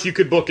any worse, you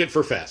could book it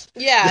for fest.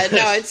 Yeah,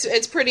 no,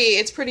 it's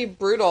pretty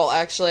brutal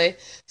actually.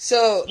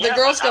 So the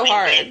girls go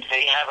hard.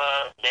 They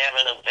have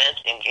an event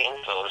in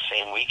Gainesville the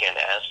same weekend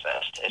as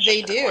fest.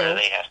 They do. Where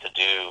they have to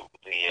do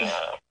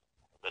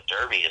the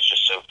derby is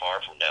just so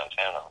far from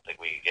downtown. I don't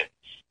think we could get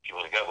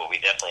people to go, but we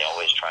definitely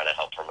always try to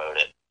help promote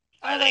it.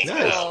 Oh, that's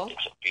cool.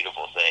 It's a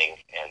beautiful thing,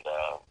 and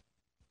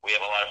we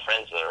have a lot of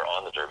friends that are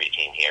on the derby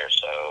team here,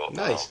 so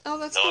nice.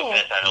 That's no cool.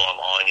 offense, I know I'm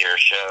on your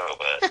show,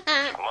 but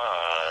come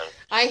on.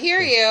 I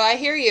hear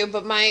you,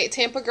 but my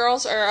Tampa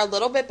girls are a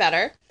little bit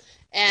better,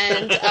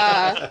 and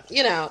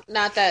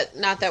not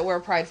that we're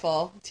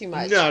prideful too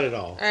much, not at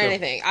all, or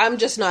anything. I'm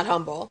just not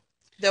humble,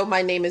 though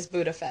my name is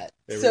Buddha Fett.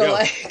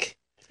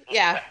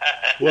 Yeah.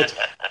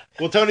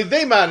 Well, Tony,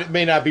 they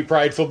may not be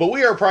prideful, but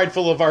we are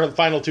prideful of our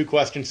final two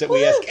questions that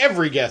we ask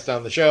every guest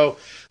on the show.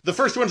 The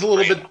first one's a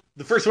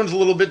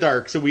little bit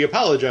dark, so we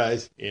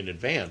apologize in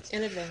advance.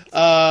 In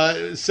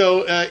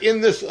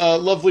this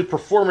lovely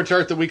performance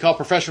art that we call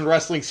professional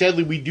wrestling,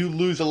 sadly, we do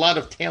lose a lot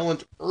of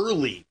talent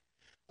early.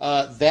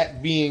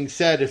 That being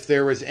said, if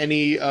there was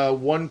any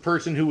one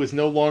person who was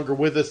no longer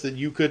with us that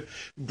you could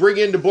bring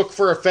in to book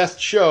for a fest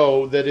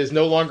show that is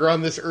no longer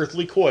on this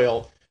earthly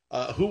coil,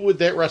 who would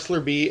that wrestler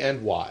be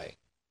and why?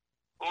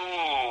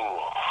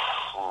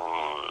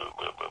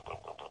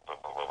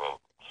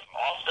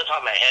 Off the top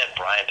of my head,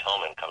 Brian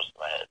Pillman comes to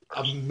my head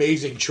first.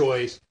 Amazing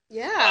choice.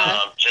 Yeah.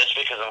 Just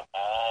because of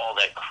all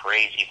that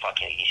crazy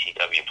fucking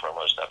ECW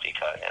promo stuff he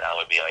cut, and I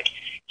would be like,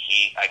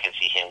 I could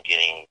see him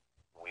getting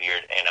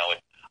weird, and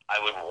I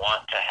would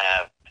want to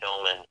have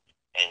Pillman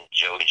and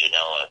Joey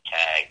Janela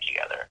tag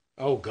together.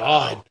 Oh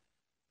God.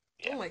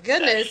 Oh my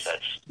goodness!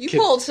 You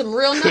pulled some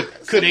real.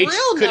 Could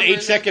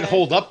 8 Second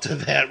hold up to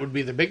that? Would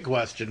be the big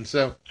question.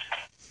 So.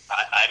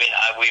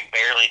 We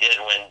barely did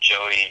when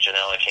Joey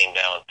Janela came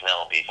down with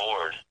Penelope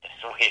Ford.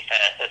 We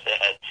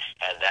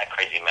had that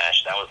crazy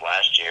match. That was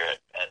last year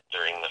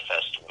during the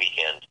fest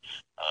weekend.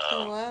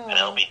 Wow.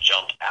 Penelope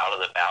jumped out of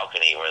the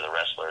balcony where the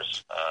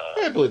wrestlers.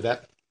 I believe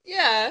that.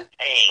 Yeah.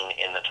 Hang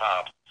in the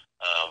top.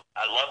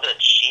 I love that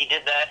she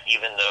did that,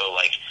 even though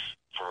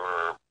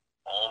for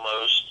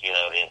almost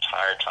the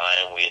entire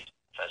time we had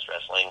fest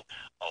wrestling,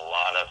 a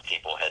lot of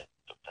people had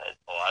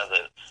a lot of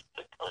the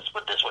let's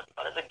put it this way,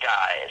 a lot of the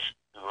guys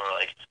who were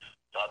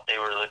thought they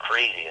were the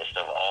craziest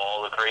of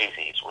all the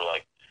crazies were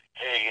like,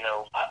 hey,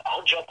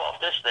 I'll jump off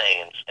this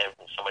thing, and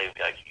somebody would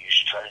be like, you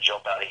should try to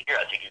jump out of here,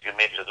 I think you could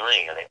make it to the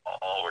ring, and they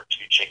all were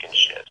too chicken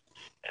shit.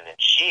 And then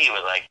she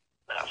was like,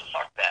 nah,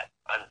 fuck that,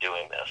 I'm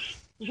doing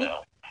this.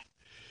 So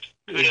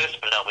kudos to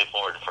Penelope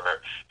Ford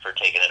for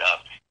taking it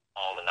up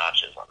all the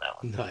notches on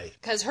that one. Nice.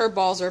 Because her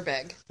balls are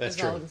big. That's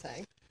true. All I'm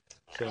saying.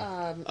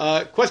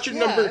 So, question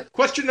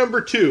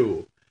number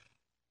 2.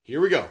 Here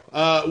we go.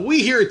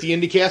 We here at the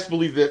IndyCast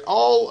believe that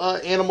all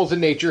animals in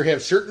nature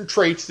have certain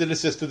traits that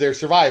assist with their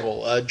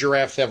survival.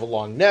 Giraffes have a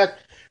long neck,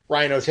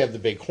 rhinos have the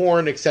big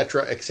horn,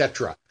 etc.,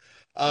 etc.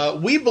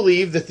 We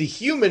believe that the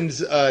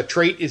human's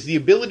trait is the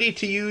ability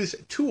to use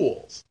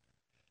tools.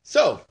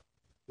 So,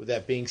 with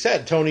that being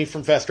said, Tony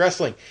from Fest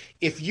Wrestling,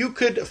 if you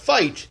could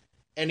fight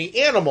any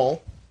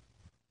animal,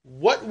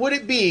 what would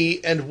it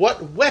be, and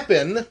what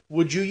weapon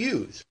would you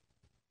use?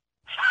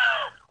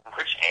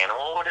 Which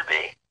animal would it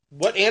be?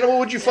 What animal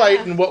would you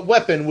fight, and what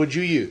weapon would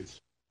you use?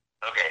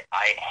 Okay,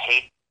 I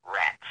hate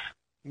rats.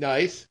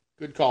 Nice.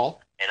 Good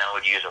call. And I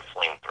would use a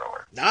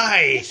flamethrower.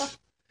 Nice.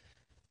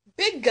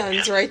 Big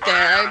guns right there.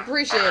 I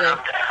appreciate it. Down.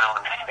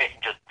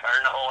 Just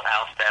turn the whole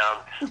house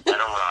down. Let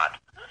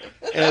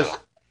them rot.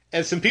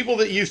 As some people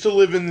that used to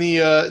live in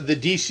the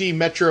D.C.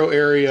 metro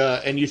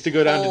area and used to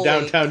go down to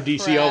downtown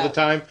D.C. all the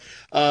time,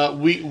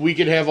 we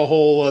could have a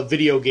whole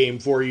video game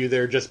for you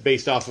there just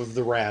based off of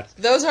the rats.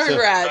 Those aren't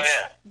rats.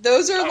 Oh, yeah.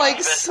 Those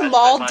are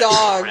small dogs.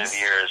 I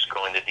spent years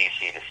going to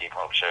D.C. to see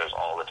punk shows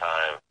all the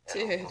time.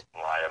 Dude. And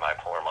lie to my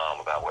poor mom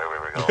about where we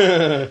were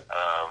going.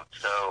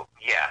 So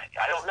Yeah,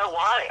 I don't know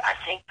why. I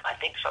think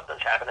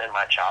something's happened in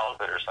my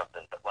childhood or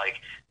something. But like,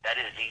 that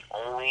is the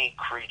only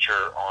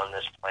creature on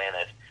this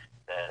planet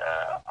that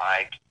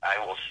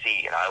I will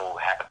see, and I will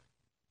have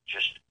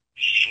just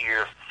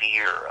sheer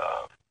fear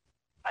of.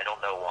 I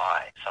don't know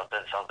why. Something,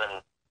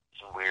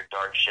 some weird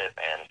dark shit,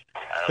 man.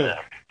 I don't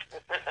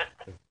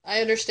know.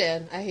 I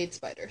understand. I hate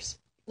spiders.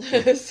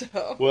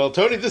 So. Well,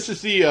 Tony, this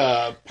is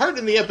the part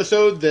in the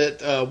episode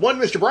that one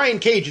Mr. Brian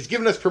Cage has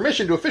given us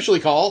permission to officially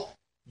call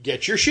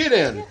Get Your Shit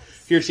In. Yes.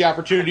 Here's the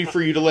opportunity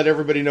for you to let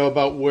everybody know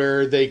about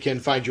where they can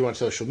find you on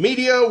social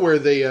media, where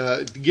they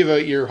give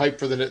out your hype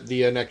for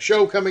the next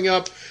show coming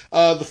up.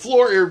 The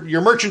floor,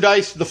 your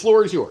merchandise, the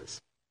floor is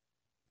yours.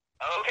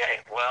 Okay,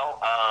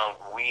 well,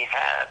 we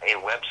have a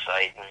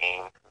website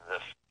named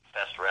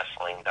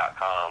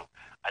thefestwrestling.com.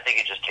 I think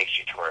it just takes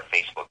you to our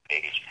Facebook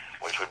page,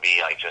 which would be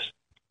like just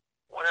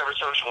whatever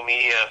social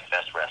media,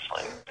 Fest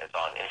Wrestling. It's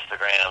on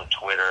Instagram,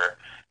 Twitter.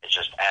 It's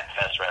just at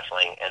Fest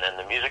Wrestling. And then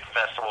the music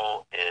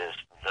festival is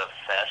the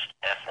Fest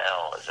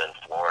FL, as in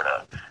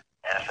Florida.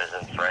 F as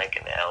in Frank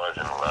and L as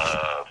in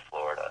love,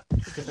 Florida.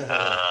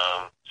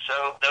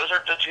 So those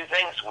are the two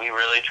things we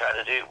really try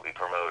to do. We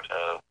promote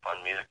a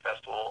fun music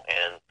festival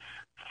and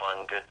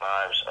fun, good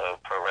vibes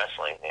of pro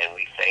wrestling. And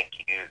we thank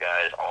you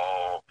guys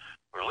all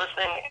for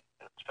listening,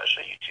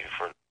 especially you two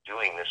for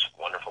doing this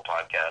wonderful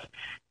podcast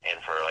and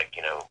for, like,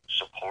 you know,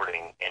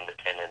 supporting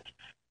independent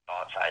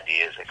thoughts,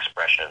 ideas,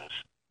 expressions.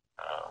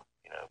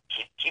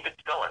 Keep it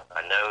going.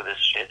 I know this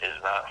shit is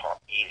not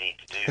easy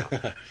to do.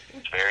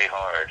 It's very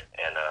hard,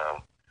 and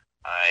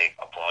I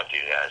applaud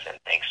you guys, and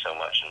thanks so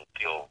much, and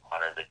feel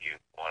honored that you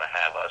want to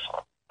have us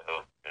on the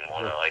show and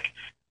want to, like,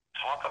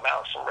 talk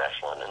about some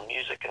wrestling and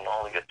music and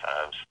all the good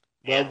times.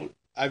 Well,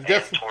 and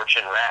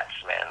torching rats,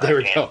 man. There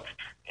we go.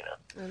 You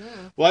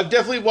know. Well, I've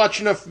definitely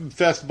watched enough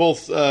Fest,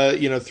 both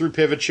through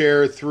Pivot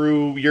Chair,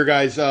 through your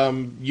guys'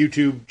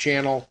 YouTube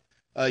channel.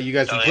 You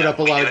guys have put up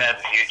a lot of. We have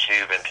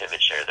YouTube and Pivot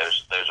Chair.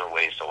 Those are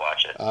ways to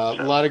watch it.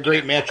 A lot of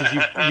great matches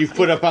you've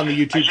put up on the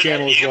YouTube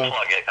channel as well.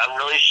 Plug it. I'm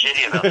really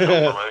shitty about the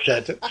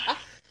promotion.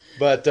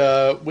 But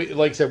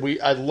like I said,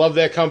 I love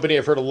that company.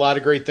 I've heard a lot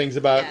of great things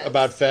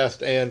about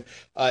Fest, and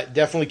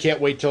definitely can't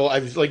wait till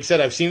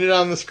I've seen it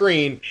on the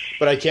screen,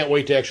 but I can't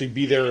wait to actually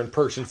be there in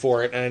person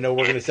for it. And I know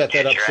we're going to set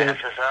that up soon. Up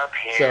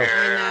here. So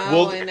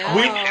I know. 2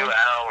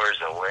 hours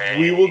away.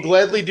 We will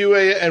gladly do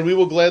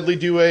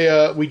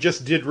a. We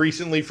just did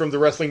recently from the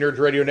Wrestling Nerds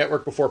Radio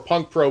Network before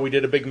Punk Pro. We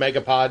did a big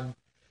Megapod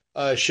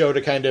show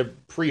to kind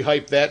of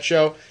pre-hype that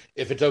show.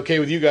 If it's okay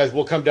with you guys,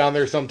 we'll come down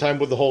there sometime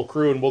with the whole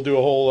crew, and we'll do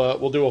a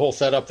whole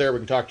setup there. We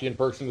can talk to you in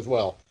person as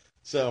well.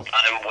 So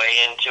I'm way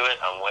into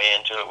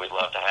it. We'd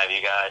love to have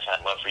you guys.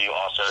 I'd love for you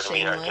also to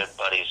meet our good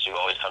buddies who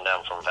always come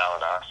down from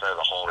Valdosta,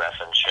 the whole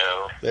wrestling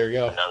show. There you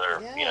go. Another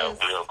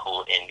real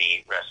cool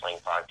indie wrestling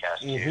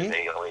podcast too.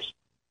 They always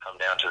come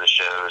down to the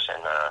shows,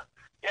 and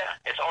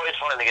it's always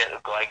fun to get a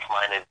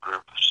like-minded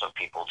group of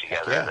people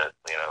together that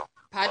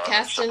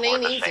podcasting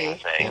ain't easy.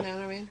 You know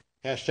what I mean?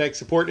 Hashtag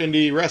support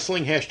indie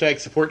wrestling, hashtag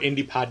support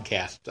indie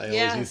podcast. I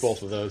always use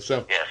both of those.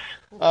 So,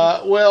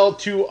 well,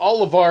 to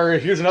all of our,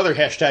 here's another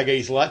hashtag I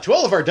use a lot, to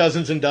all of our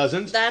dozens and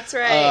dozens. That's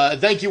right.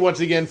 Thank you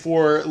once again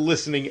for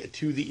listening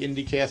to the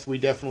IndieCast. We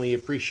definitely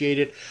appreciate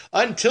it.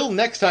 Until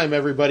next time,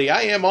 everybody,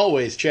 I am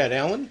always Chad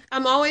Allen.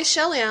 I'm always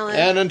Shelly Allen.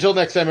 And until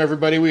next time,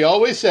 everybody, we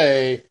always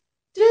say,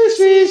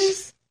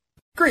 deuces.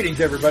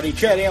 Greetings, everybody.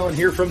 Chad Allen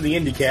here from the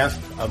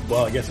IndieCast.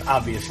 Well, I guess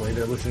obviously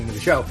they're listening to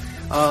the show.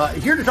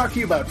 Here to talk to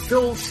you about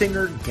Phil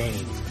Singer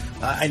Games.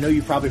 I know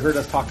you've probably heard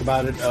us talk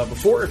about it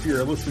before if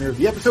you're a listener of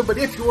the episode, but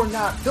if you're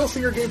not, Phil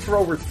Singer Games for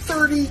over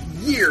 30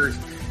 years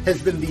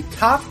has been the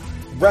top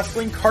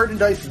wrestling card and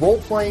dice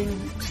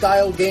role-playing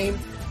style game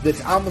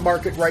that's on the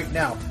market right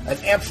now. An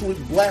absolute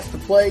blast to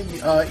play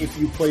if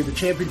you play the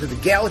Champions of the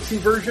Galaxy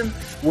version,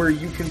 where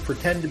you can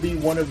pretend to be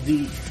one of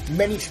the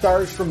many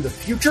stars from the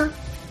future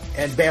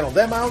and battle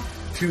them out,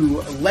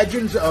 to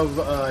legends of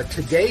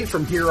today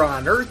from here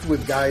on Earth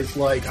with guys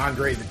like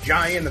Andre the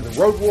Giant and the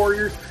Road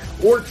Warriors,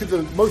 or to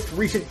the most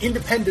recent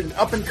independent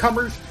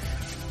up-and-comers.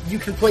 You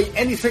can play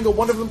any single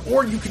one of them,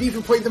 or you can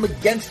even play them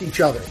against each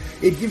other.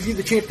 It gives you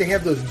the chance to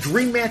have those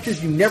dream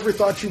matches you never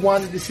thought you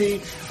wanted to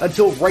see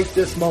until right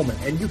this moment.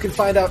 And you can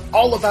find out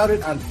all about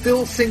it on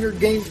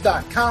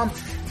philsingergames.com.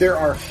 There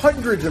are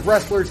hundreds of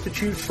wrestlers to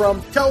choose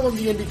from. Tell them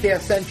the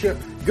IndieCast sent you.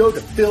 Go to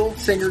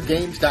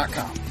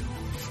philsingergames.com.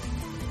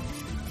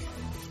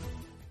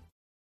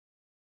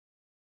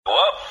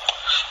 Well,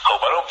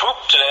 hope I don't poop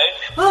today.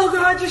 Oh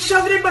God, just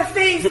shove it in my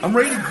face. I'm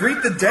ready to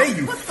greet the day,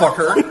 you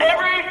fucker.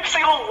 Every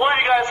single one of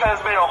you guys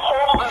has made a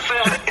horrible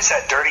decision. It's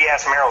that dirty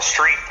ass Meryl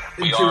Streep.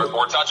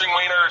 We're touching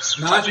wieners.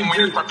 Touching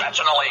wieners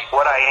professionally.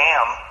 What I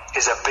am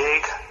is a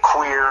big,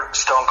 queer,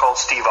 Stone Cold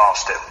Steve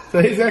Austin.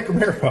 So hey, Zach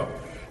Romero,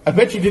 I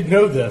bet you didn't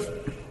know this.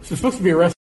 This is supposed to be a wrestling